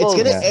of worried. people.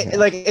 It's gonna Yeah.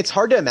 like it's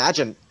hard to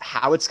imagine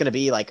how it's gonna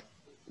be like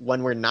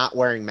when we're not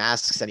wearing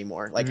masks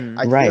anymore. Like Mhm.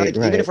 I feel Right, like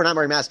even right. if we're not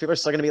wearing masks, people are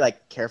still gonna be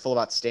like careful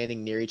about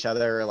standing near each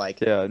other or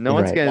like Yeah, no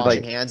one's Right. gonna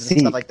washing like. hands and See,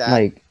 stuff like that.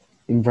 like,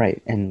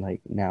 right, and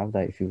like now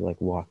that if you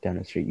like walk down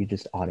the street, you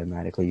just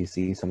automatically you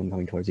see someone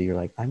coming towards you. You're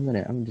like,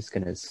 I'm just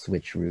gonna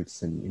switch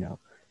routes and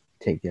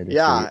take the other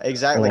yeah, street.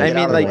 exactly. Or, I Get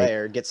mean, out of the like, way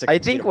or get sick. I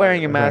think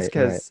wearing a mask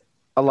Right, has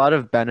a lot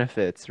of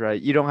benefits, right?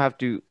 You don't have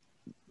to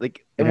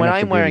like You don't when have to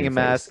I'm breathe wearing a in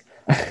your mask,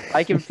 face.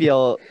 I can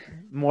feel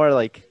more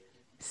like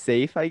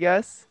safe, I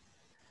guess.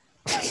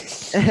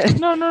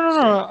 No.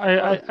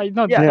 I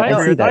no. Yeah, I no,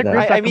 agree. I see that, I agree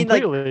with that I mean,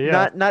 like, completely.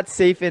 Yeah. not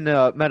safe in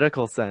a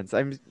medical sense.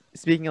 I'm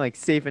speaking like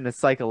safe in a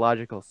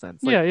psychological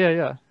sense. Like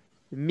Yeah.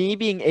 me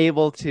being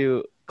able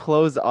to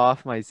close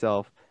off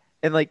myself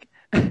and like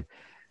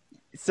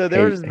so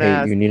there was Hey,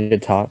 masks. you need to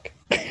talk.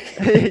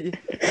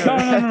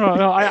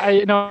 No.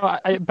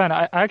 Ben,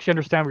 I actually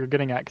understand what you're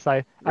getting at because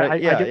I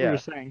Right, get what yeah. you're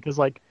saying because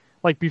like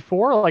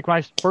before like when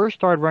I first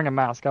started wearing a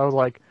mask I was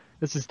like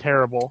this is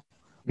terrible,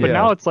 but Yeah.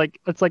 now it's like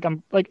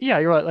I'm like yeah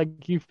you're right,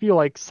 like you feel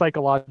like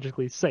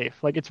psychologically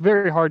safe. Like it's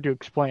very hard to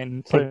explain.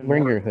 It's like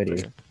wearing your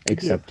hoodie,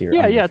 except you're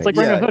on your It's like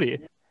face. wearing a Yeah.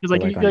 hoodie. Because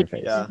like Or, you like, on your like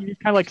face. Yeah. you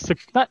kind of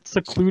like not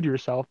seclude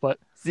yourself, but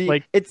See,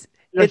 like, it's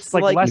just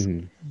like like- less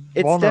Mhm.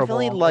 it's vulnerable.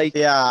 definitely like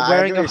Yeah,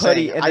 wearing I a get what you're saying.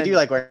 hoodie and I then, do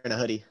like wearing a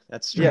hoodie.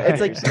 That's true. yeah, it's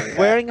like You're saying that.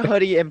 wearing a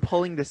hoodie and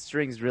pulling the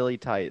strings really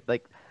tight.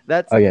 Like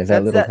that's Oh yeah, it's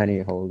that that's little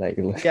tiny hole that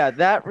you look. yeah,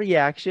 that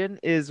reaction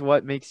is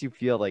what makes you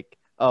feel like,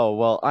 oh,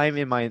 well, I'm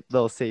in my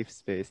little safe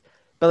space.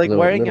 But like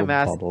wearing a Little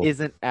mask bubble.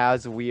 isn't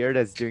as weird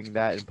as doing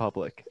that in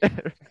public.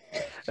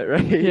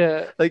 Right?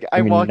 Yeah, Like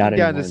I'm mean, walking not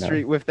down the anymore, no.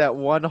 street with that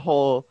one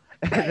hole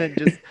and then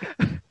just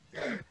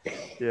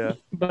yeah.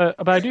 but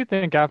I do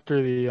think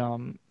after the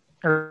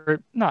or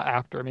not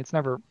after. I mean, it's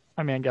never.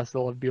 I mean, I guess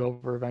it'll be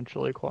over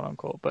eventually, quote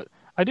unquote. But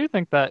I do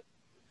think that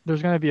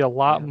there's going to be a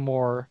lot Yeah.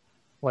 more,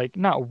 like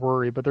not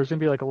worry, but there's going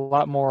to be like a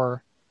lot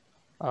more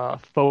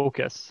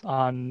focus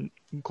on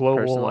global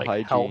Personal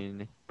like health,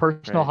 hygiene.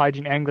 personal right.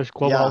 hygiene, English,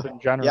 global Yeah, health in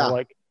general. yeah.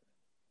 Like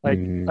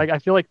Mhm. I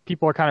feel like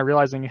people are kind of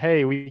realizing,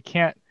 hey, we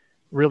can't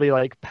really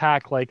like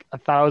pack like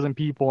 1,000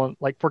 people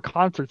like for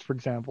concerts, for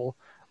example.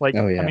 Like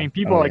Oh, I yeah. mean,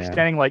 people Oh, are like yeah.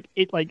 standing like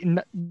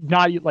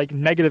not like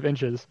negative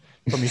inches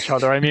from each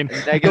other. I mean,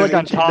 they're Negative like on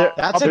inches. top.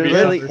 That's of a each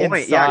really other.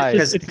 point. Yeah,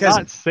 inside. It's because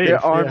not safe.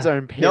 Their arms yeah. are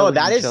impaling no,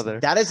 that each is other.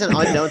 that is an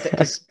unknown thing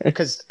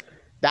because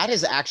that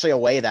is actually a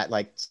way that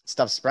like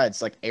stuff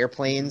spreads, like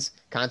airplanes,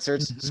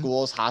 concerts, Mhm.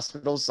 schools,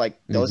 hospitals, like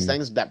those Mhm.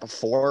 things that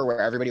before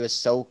where everybody was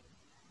so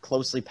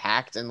closely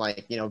packed and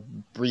like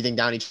breathing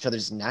down each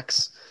other's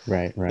necks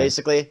Right.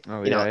 basically.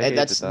 Oh, yeah, I and hated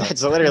that's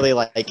that. literally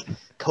like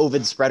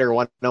COVID spreader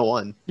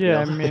 101. Yeah,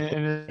 you know? I mean,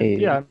 and Hey.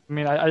 yeah, I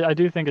mean, I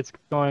do think it's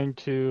going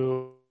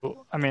to.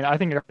 I mean, I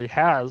think it already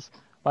has.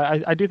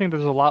 I do think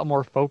there's a lot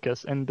more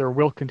focus, and there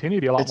will continue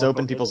to be a lot It's more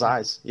opened focus. people's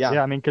eyes. Yeah.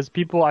 Yeah, I mean, because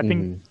people, I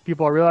think Mhm.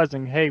 people are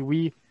realizing, hey,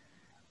 we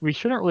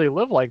shouldn't really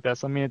live like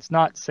this. I mean, it's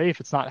not safe.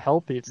 It's not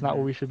healthy. It's not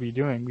what we should be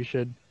doing. We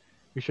should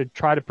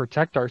try to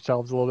protect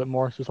ourselves a little bit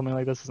more so something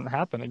like this doesn't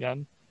happen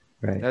again.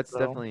 Right. That's So,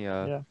 definitely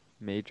a yeah.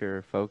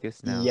 major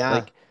focus now. Yeah.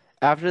 Like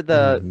after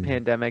the Mhm.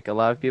 pandemic, a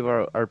lot of people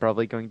are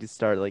probably going to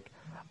start like,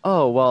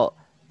 oh, well,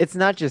 it's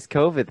not just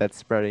COVID that's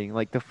spreading.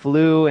 Like the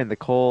flu and the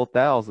cold,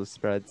 that also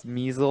spreads.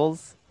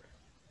 Measles,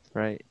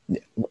 right?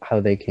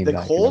 How they came The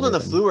back. cold and the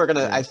everything. flu are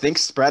gonna, Yeah. I think,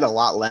 spread a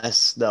lot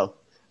less though.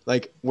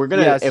 Like we're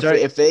gonna Yeah, if start-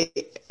 if they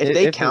If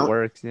it count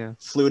works, yeah.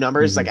 flu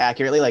numbers Mhm. like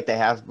accurately like they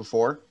have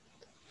before,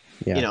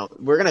 Yeah. you know,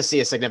 we're gonna see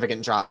a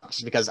significant drop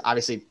just because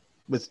obviously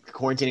with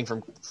quarantining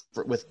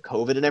with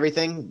COVID and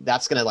everything,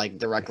 that's gonna like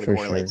directly For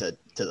correlate sure.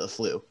 to the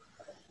flu,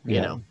 you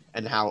Yeah. know,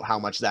 and how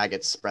much that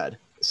gets spread.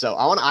 So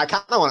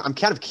I'm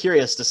kind of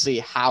curious to see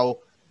how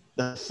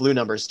the flu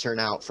numbers turn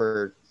out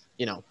for,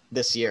 you know,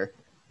 this year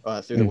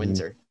through the Mhm.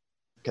 winter,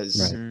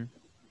 because Right. Mhm.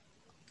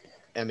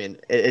 I mean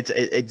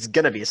it's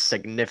gonna be a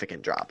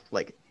significant drop,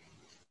 like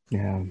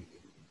Yeah.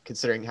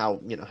 considering how,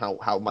 you know,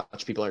 how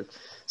much people are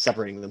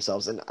separating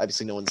themselves, and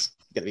obviously no one's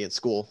gonna be in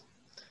school,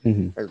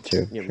 or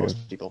True. you know, True.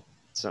 most people.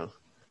 So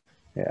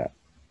Yeah.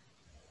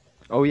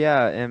 Oh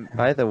yeah, and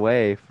by the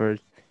way, for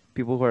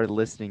people who are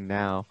listening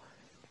now,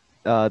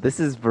 this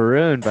is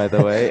Varun, by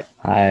the way.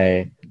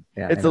 Hi.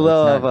 Yeah. I It's a know,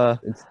 little not, of a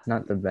It's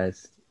not the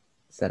best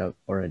setup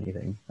or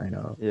anything. I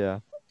know. yeah.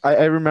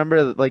 I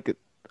remember like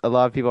a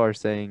lot of people are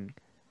saying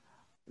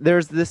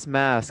there's this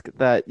mask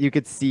that you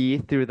could see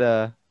through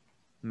the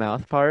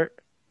mouth part,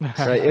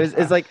 right?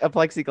 It's like a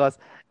plexiglass.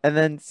 And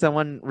then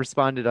someone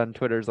responded on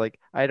Twitter, is like,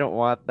 I don't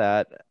want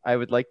that. I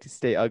would like to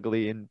stay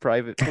ugly in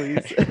private,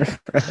 please.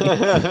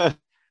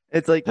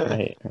 It's like,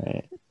 Right.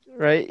 Right.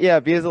 right? Yeah,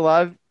 because a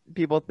lot of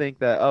people think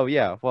that, oh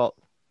yeah, well,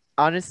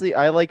 honestly,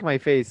 I like my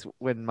face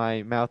when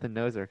my mouth and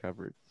nose are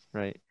covered,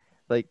 right?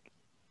 Like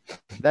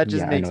that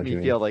just Yeah. I know makes what me you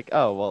mean. feel like,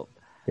 oh well,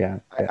 Yeah.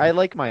 I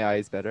like my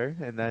eyes better,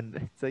 and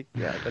then it's like,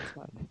 yeah, that's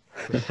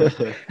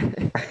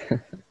fine.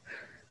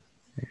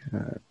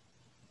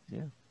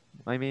 Yeah.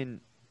 I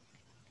mean,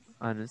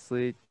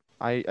 honestly,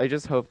 I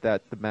just hope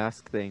that the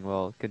mask thing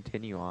will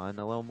continue on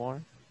a little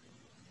more.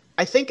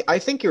 I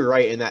think you're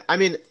right in that. I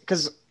mean,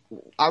 because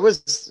I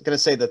was gonna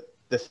say that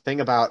the thing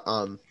about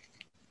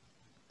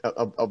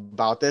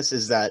about this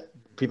is that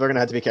people are gonna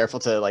have to be careful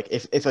to, like,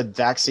 if a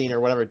vaccine or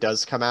whatever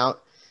does come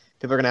out,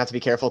 people are gonna have to be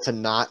careful to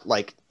not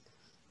like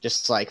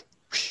just like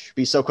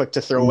be so quick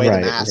to throw away the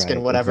mask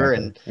and whatever,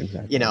 Exactly. and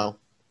Exactly. you know,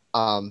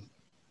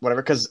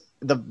 whatever, because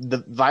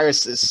the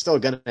virus is still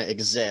gonna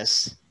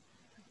exist.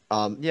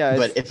 Yeah,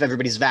 but it's if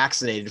everybody's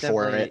vaccinated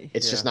for it, definitely-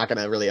 it's just yeah. not going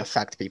to really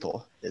affect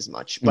people as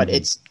much. But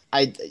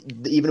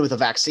Mhm. even with a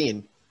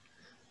vaccine,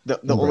 the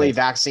only Right.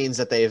 vaccines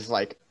that they've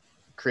like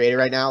created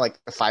right now,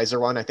 like the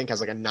Pfizer one, I think has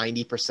like a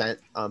 90%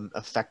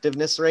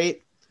 effectiveness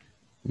rate,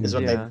 is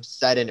what Yeah. they've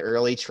said in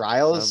early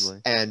trials,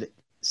 Lovely. and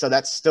so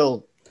that's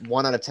still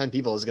 1 out of 10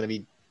 people is going to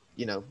be,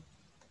 you know,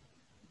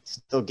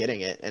 still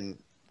getting it, and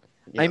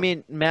you I know.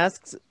 mean,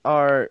 masks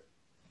are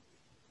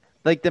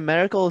like the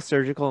medical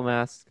surgical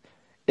mask.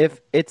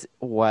 If it's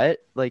wet,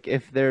 like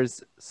if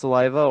there's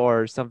saliva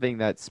or something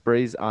that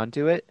sprays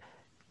onto it,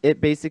 it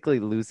basically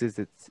loses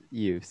its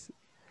use.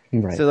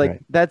 Right. So like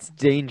Right. that's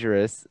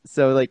dangerous.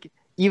 So like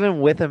even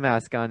with a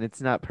mask on, it's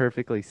not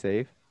perfectly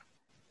safe.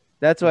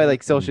 That's why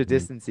like social Mhm.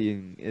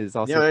 distancing is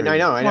also You know, I pretty.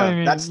 know. Well, I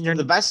mean, That's you're-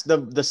 the best.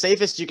 The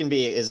safest you can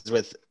be is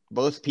with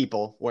both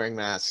people wearing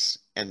masks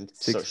and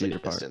 6 social feet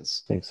apart.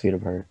 distance. 6 feet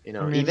apart. You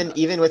know, I mean,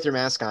 even with your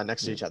mask on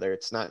next to Yeah. each other,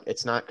 it's not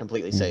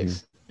completely Mhm.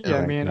 safe. Yeah,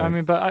 Right, I right.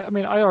 mean, but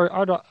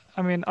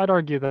I'd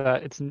argue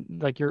that it's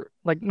like you're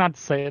like, not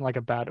to say it in like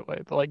a bad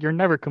way, but like you're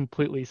never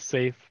completely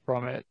safe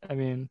from it. I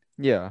mean,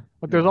 Yeah.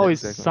 like there's No,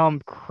 always exactly. some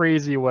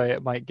crazy way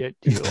it might get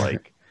you.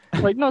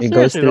 Like no, It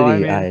goes seriously through though. I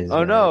the mean, eyes. Oh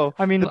right? no,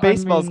 I mean, the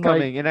baseball's like-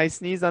 coming and I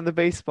sneeze on the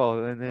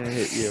baseball and then it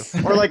hit you.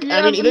 Or like, Yeah,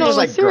 I mean, but even no, just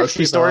like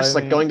seriously grocery though, stores, I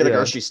like mean- going to the Yeah.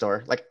 grocery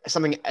store, like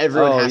something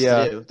everyone Oh, has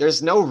yeah. to do.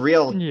 There's no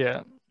real Yeah,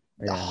 Yeah,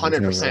 there's no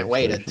 100%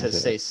 way real to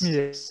stay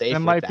solution yeah. safe. It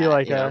with might be that,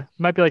 like you know? a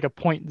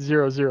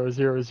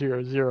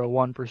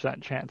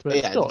 0.0000001% chance, but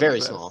it Yeah, still very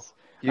exists. small.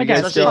 Do you Again, guys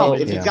it's Especially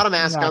probably if you've Yeah. got a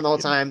mask not on the whole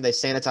good. time, they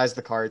sanitize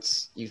the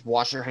carts. You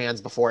wash your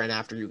hands before and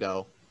after you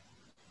go.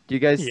 Do you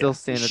guys Yeah, still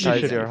you sanitize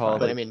should your be whole fine.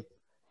 But I like, mean,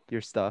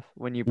 your stuff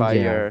when you buy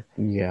Yeah. your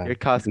We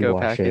Costco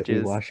wash it. We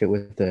packages? wash it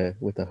with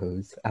the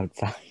hose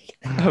outside.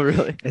 Oh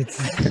really? It's.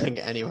 I don't think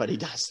anybody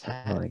does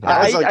that. Oh my God.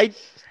 That was like,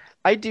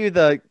 I do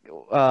the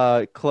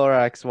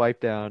Clorox wipe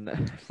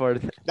down for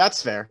the,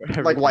 that's fair. for Like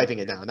everything. wiping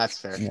it down. That's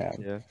fair. Yeah.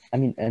 Yeah. I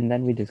mean, and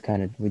then we just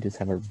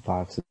have our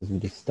boxes. We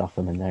just stuff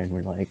them in there, and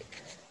we're like,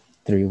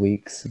 3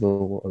 weeks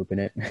we'll open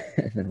it,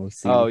 and then we'll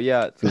see. Oh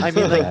yeah. Food's I mean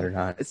still bad like or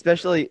not.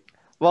 especially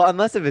well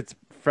unless if it's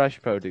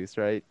fresh produce,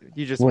 right?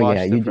 You just Well, wash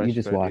yeah, the you fresh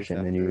just produce wash it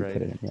and then after, you right?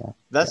 put it in. Yeah.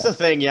 That's the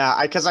thing, yeah.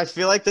 Because I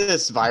feel like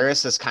this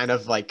virus has kind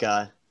of like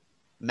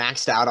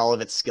maxed out all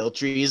of its skill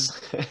trees.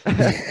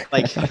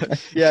 Like,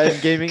 Yeah, in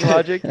gaming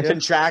logic. Yeah.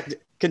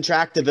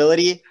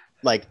 contractability,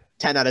 like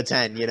 10 out of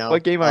 10. You know,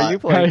 What game are you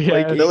playing? yeah,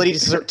 Play game? ability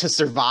to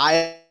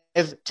survive,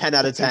 10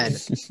 out of 10.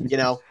 You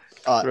know,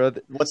 Bro,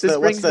 what's this the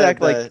brings back,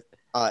 like-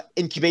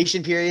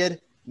 incubation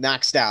period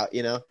maxed out?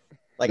 You know,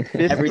 like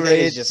Fifth everything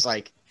grade is just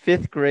like.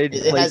 5th grade.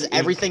 It has Plague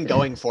everything Inc.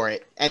 going for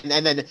it,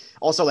 and then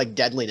also like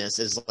deadliness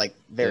is like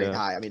very Yeah.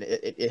 high. I mean,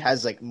 it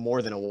has like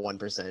more than a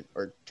 1%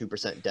 or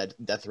 2%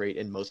 death rate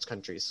in most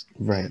countries.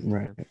 Right, And,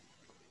 right.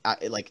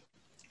 like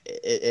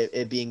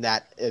it being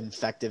that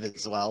infective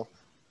as well.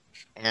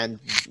 And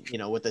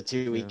with the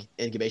 2-week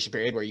incubation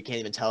period where you can't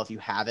even tell if you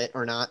have it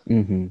or not,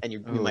 Mm-hmm. and you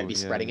might be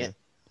spreading yeah. it,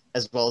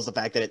 as well as the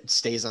fact that it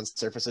stays on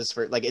surfaces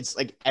for like it's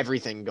like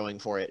everything going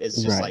for it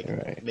is just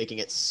Right. making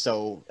it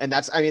so. And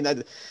that's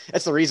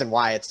that's the reason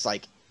why it's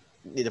like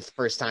the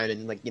first time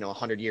in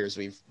 100 years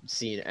we've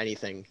seen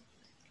anything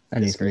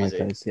Anything like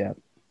crazy. this, yeah.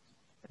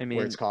 I mean,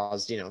 where it's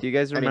caused. do you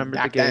guys remember the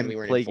back then game we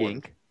weren't Plague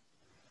informed.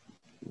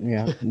 Inc?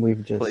 Yeah,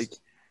 we've just Plague.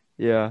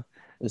 Yeah,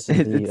 this is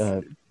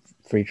the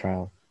free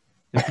trial.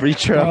 free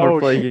trial Oh, for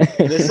Plague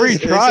Inc. This Free is-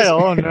 this is-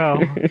 trial? Oh no.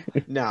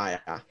 No,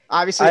 yeah.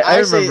 Obviously, I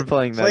obviously, remember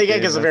playing that Plague Inc.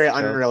 game, is a very that's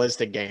tough.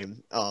 unrealistic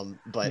game.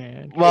 But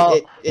Man. Well,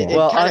 it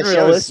well, kind of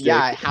shows, unrealistic.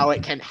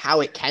 how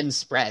it can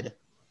spread.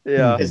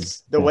 Yeah,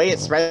 It's the way it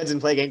Definitely. spreads in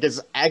Plague Inc.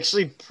 is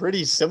actually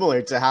pretty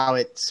similar to how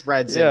it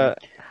spreads. yeah.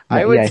 Yeah,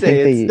 I would I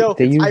say think it's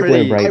they use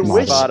pretty the right I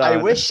wish spot model.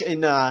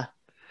 on.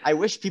 I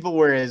wish people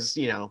were as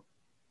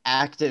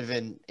active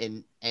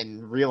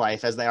in real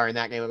life as they are in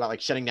that game about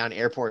like shutting down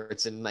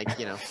airports and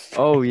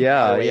Oh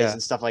yeah, highways yeah.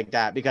 and stuff like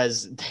that,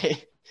 because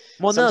they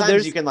Well, no,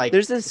 sometimes you can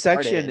there's a start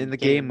it section and in the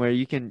game- game where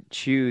you can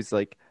choose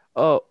like,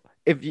 oh,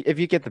 if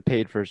you get the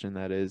paid version,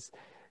 that is,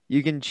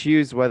 you can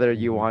choose whether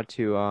you Mhm. want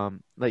to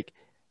like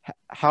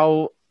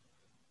how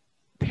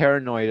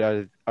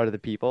paranoid are the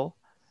people.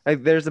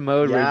 Like there's a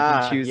mode where you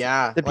can choose.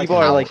 yeah. the Like people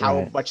are how, like- how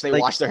Right. much they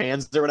like- wash their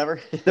hands or whatever.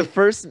 The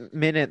first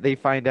minute they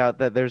find out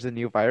that there's a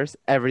new virus,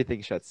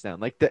 everything shuts down.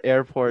 Like the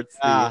airports,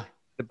 the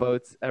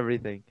boats,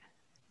 everything.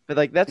 But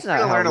like that's You're not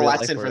gonna how learn a real life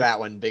lesson for works. that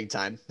one big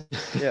time.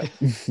 Yeah.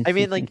 I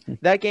mean, like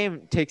that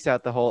game takes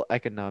out the whole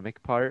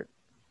economic part,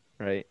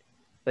 right?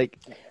 Like,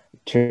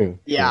 True.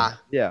 Yeah.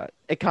 yeah,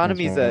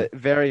 economy is right. a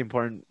very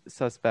important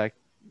suspect,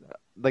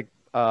 like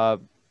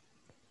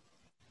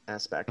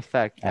Aspect.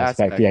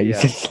 aspect. Yeah, you Yeah,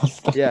 said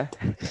suspect. yeah.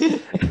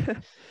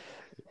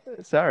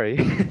 Sorry.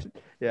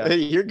 Yeah,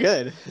 You're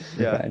good.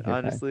 yeah. fine, you're fine.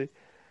 Honestly,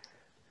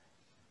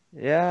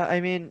 yeah. I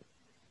mean,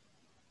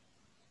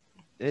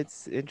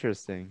 it's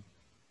interesting.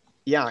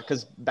 Yeah,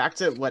 because back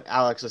to what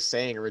Alex was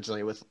saying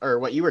originally or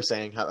what you were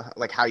saying,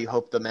 how you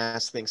hope the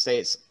mask thing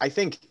stays. I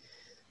think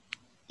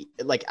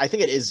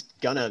it is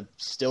gonna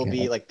still be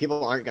Yeah. like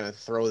people aren't gonna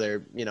throw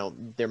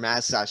their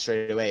masks out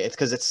straight away. It's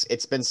because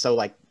it's been so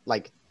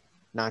like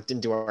knocked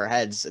into our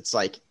heads. It's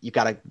like you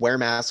gotta wear a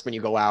mask when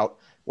you go out,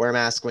 wear a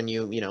mask when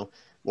you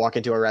walk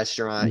into a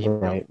restaurant.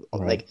 Right.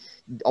 Like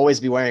always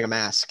be wearing a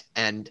mask.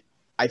 And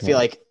I feel Yeah.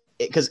 like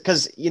because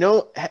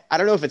I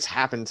don't know if it's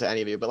happened to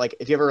any of you, but like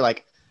if you ever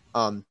like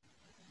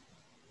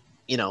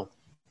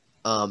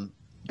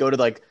go to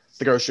like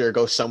the grocery or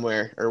go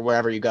somewhere or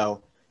wherever you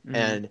go, Mhm.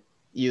 and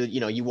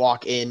you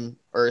walk in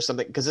or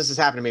something, because this has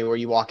happened to me where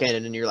you walk in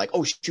and then you're like,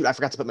 oh shoot, I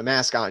forgot to put my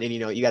mask on, and you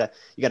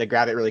gotta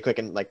grab it really quick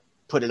and like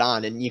put it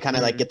on, and you kind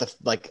of like Mhm. get the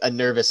like a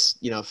nervous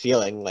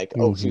feeling like,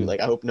 oh shoot, Mhm. like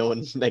I hope no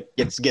one like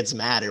gets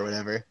mad or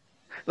whatever.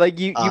 Like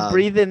you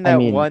breathe in I that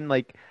mean- one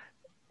like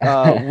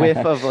whiff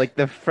of like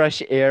the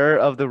fresh air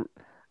of the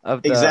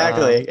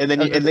Exactly, and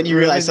then of you room,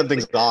 realize and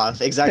something's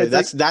off. Exactly,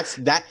 it's that's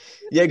that.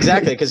 Yeah,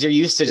 exactly, because you're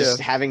used to just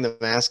Yeah. having the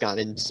mask on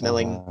and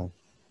smelling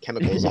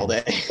chemicals all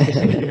day.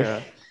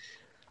 yeah.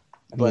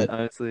 But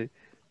Honestly,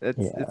 it's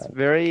Yeah.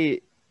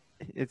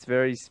 it's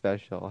very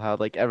special how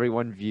like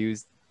everyone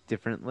views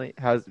differently.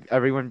 How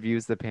everyone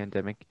views the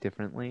pandemic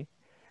differently,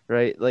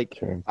 right? Like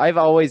Sure. I've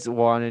always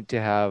wanted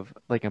to have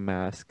like a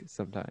mask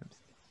sometimes.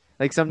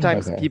 Like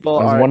sometimes Okay. people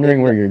I was are wondering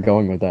in where the- you're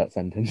going with that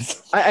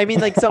sentence. I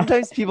mean, like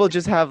sometimes people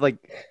just have like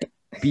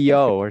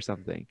BO or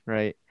something,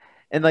 right?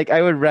 And like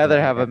I would rather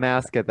have a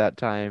mask at that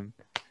time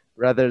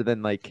rather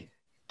than like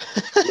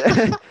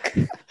I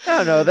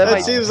don't know. That that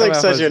might seems come like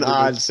off such as an rude.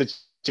 odd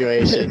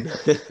situation.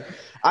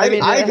 I mean,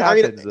 it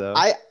happens though.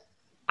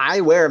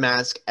 I wear a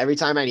mask every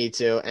time I need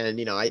to, and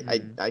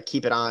Mhm. I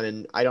keep it on,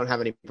 and I don't have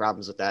any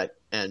problems with that.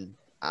 And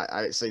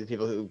I say the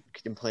people who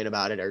complain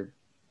about it are,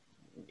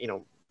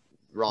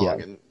 wrong, Yeah.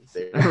 and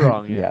they're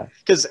Wrong. Yeah. Yeah.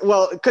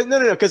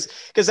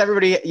 because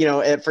everybody,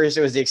 at first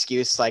it was the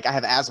excuse like I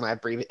have asthma, I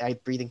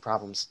have breathing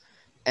problems,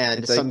 and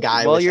It's like, some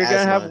guy well, with you're gonna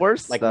asthma, have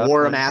worse like stuff,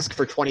 wore a man. mask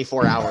for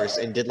 24 hours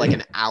and did like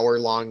an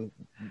hour-long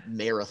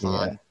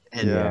marathon,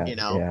 and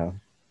Yeah.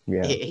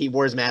 Yeah. he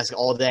wore his mask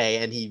all day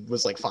and he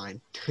was like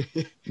fine.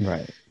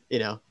 Right.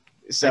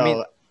 So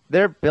mean,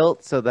 they're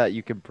built so that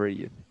you can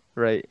breathe,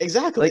 right?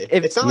 exactly, like,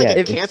 if- it's not like yeah,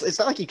 it can't. It's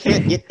not like you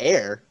can't get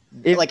air.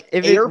 Like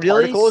if air it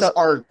really particles su-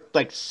 are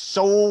like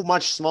so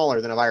much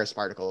smaller than a virus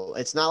particle.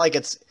 It's not like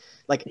it's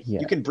like Yeah.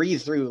 you can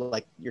breathe through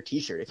like your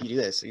t-shirt if you do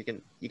this. You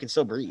can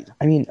still breathe.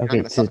 I mean, not okay,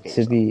 gonna suffocate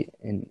to be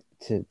and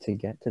to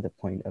get to the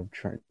point of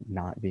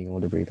not being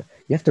able to breathe,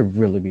 you have to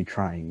really be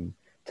trying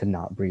to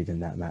not breathe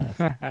in that mask.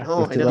 You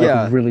Oh, have I to know. like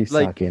Yeah, really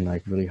like- suck in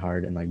like really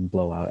hard and like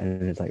blow out,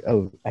 and then it's like,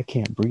 oh, I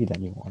can't breathe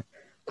anymore.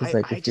 Because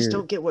like I if just you're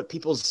don't get what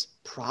people's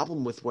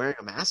problem with wearing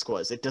a mask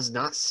was. It does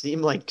not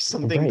seem like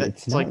something Right,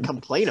 that's it's like not-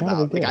 complain it's not a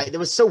about. big Like deal. it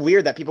was so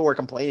weird that people were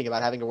complaining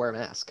about having to wear a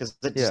mask because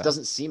it just Yeah.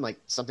 doesn't seem like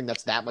something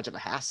that's that much of a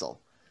hassle.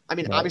 I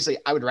mean, Right. obviously,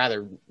 I would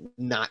rather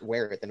not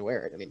wear it than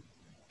wear it. I mean,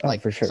 oh,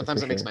 like for sure.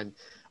 sometimes for it makes sure.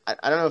 my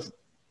I don't know if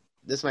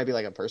this might be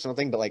like a personal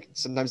thing, but like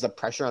sometimes the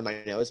pressure on my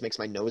nose makes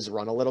my nose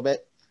run a little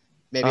bit.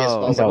 Maybe as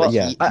well Oh, as like well, the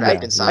yeah, heat I,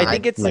 trapped I, inside. I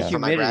think it's the yeah.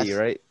 from my humidity, breath.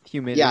 right?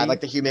 Humidity. Yeah,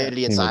 like the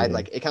humidity inside, Humidity.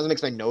 like it kind of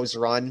makes my nose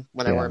run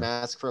when I wear a Yeah.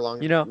 mask for a long,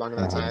 You know, long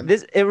amount of time. It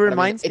But I mean,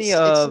 reminds me it's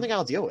of something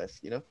I'll deal with,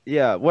 you know?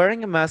 yeah,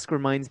 wearing a mask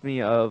reminds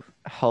me of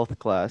health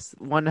class.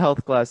 One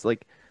health class,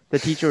 like the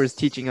teacher was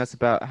teaching us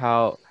about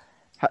how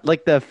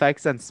like the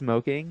effects on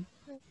smoking,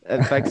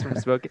 effects from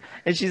smoking,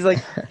 and she's like,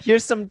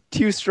 "Here's some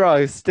two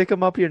straws, stick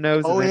them up your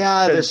nose, and Oh then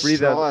yeah, try the to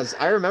breathe out." straws.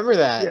 I remember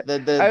Yeah,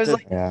 that. The I was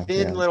like, Yeah,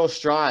 thin yeah. little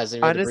straws,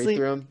 and you had to breathe honestly,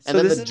 through them. And so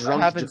then this is what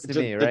happens to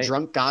me, the right?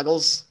 drunk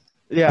goggles,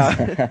 Yeah,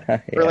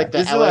 or Yeah. like the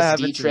this is what LSD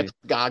happens to me. trip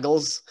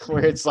goggles,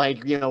 where it's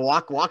like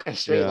walk a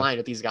straight Yeah, line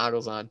with these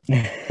goggles on.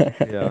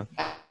 yeah,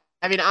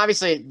 I mean,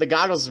 obviously the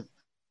goggles.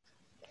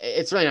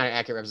 It's really not an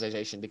accurate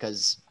representation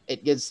because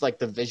it gives like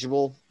the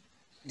visual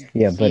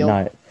Yeah, but feel,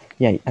 not.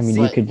 Yeah, I mean,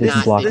 you but could this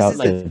just is not block this out is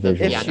like the the the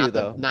visual. yeah, issue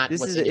though. not This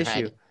what's is in the your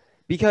issue head.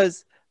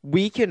 because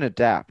we can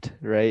adapt,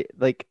 right?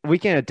 Like we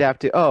can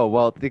adapt to, oh,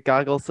 well, the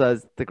goggle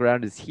says the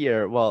ground is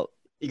here. Well,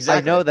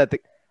 I know Exactly.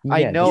 that I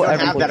Yeah, know You just a don't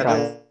have couple that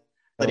everything. trial.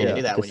 ability to Yeah,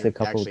 do that when just a you're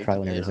couple actually,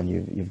 trial and errors, and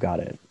you've got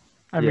it.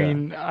 I Yeah.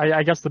 mean,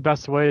 I guess the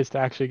best way is to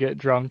actually get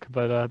drunk,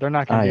 but they're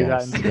not Ah, gonna do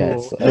that yes, in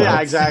yes. school. Yeah,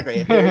 That's-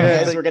 exactly. Here, Yeah,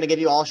 guys, like- we're gonna give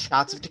you all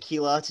shots of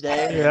tequila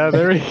today. Yeah, And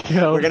there we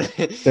go. we're gonna,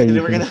 So and you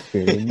then we're can gonna,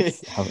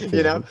 experience how it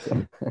you know,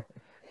 feels.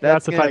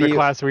 That's the gonna type of be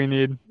class we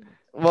need.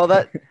 well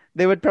that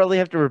they would probably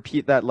have to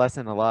repeat that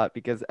lesson a lot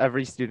because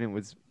every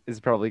student is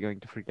probably going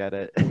to forget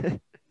it.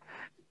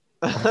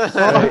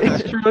 Oh,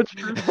 that's true. That's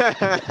true.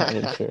 That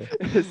is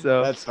true.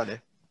 So That's funny.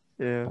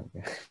 yeah,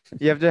 Okay.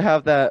 you have to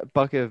have that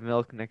bucket of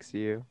milk next to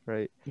you,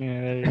 right?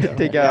 Yeah, there you go.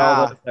 Take out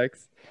all Yeah. the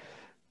effects.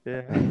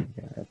 Yeah.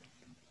 Yeah.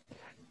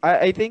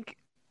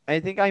 I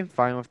think I'm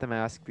fine with the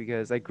mask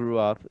because I grew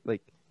up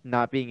like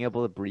not being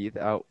able to breathe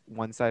out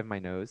one side of my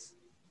nose Oh,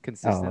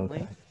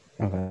 consistently,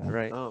 okay. Okay.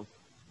 right? Oh,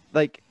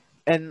 Like,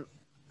 and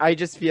I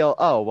just feel,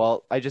 oh,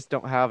 well, I just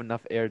don't have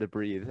enough air to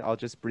breathe. I'll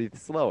just breathe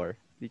slower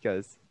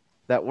because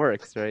that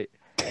works, right?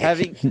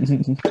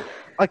 Having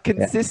a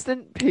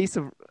consistent pace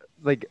of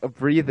like of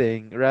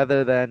breathing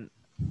rather than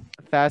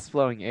fast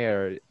flowing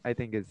air, I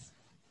think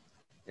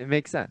it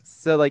makes sense.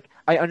 So like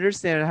I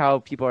understand how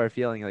people are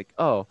feeling like,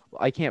 oh,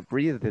 I can't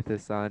breathe with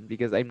this on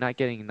because I'm not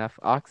getting enough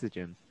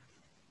oxygen.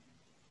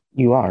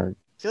 You are.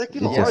 I feel like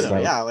people It's are just though.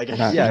 like- Yeah, like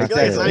not- Yeah, I feel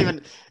like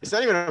exactly. it's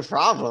not even a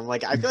problem.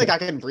 Like I feel like I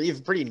can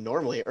breathe pretty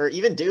normally, or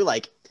even do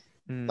like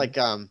Mm,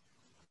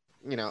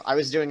 I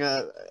was doing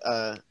a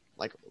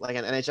like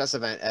an NHS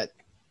event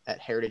at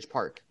Heritage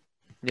Park,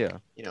 yeah.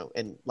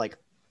 and like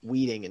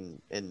weeding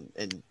and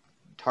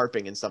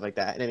tarping and stuff like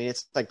that. And I mean,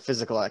 it's like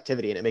physical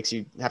activity, and it makes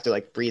you have to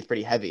like breathe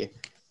pretty heavy.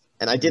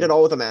 And I did it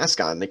all with a mask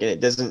on. Like,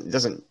 and it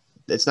wasn't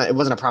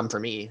a problem for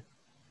me.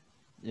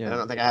 And I Yeah.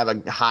 don't think I have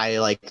a high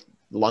like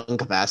lung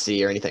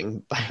capacity or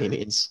anything by any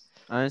means.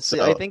 Honestly,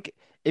 So- I think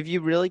if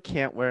you really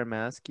can't wear a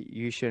mask,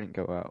 you shouldn't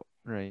go out,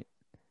 right?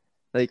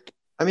 Like,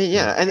 I mean,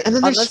 yeah, and then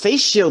there's Unless-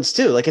 face shields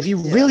too. Like if you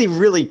Yeah. really,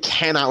 really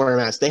cannot wear a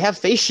mask, they have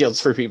face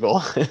shields for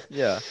people.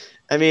 yeah,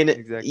 I mean,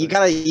 Exactly.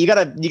 you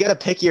gotta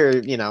pick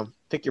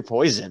your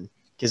poison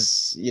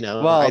because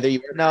well, either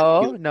you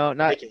no,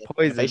 not ridiculous.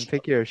 poison. Face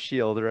Pick your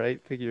shield,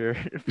 right? Pick your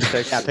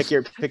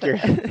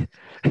protection.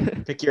 yeah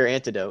pick your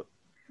antidote.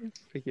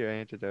 Pick your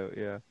antidote.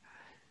 Yeah.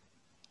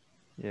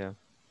 Yeah.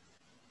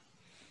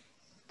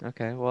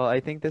 Okay. Well, I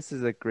think this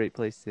is a great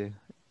place to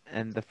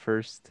end the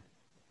first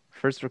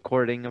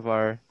recording of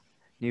our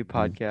new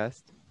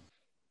podcast.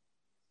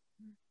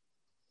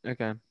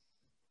 Okay.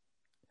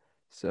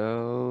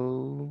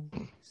 So,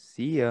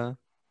 see ya.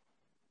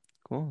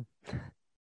 Cool.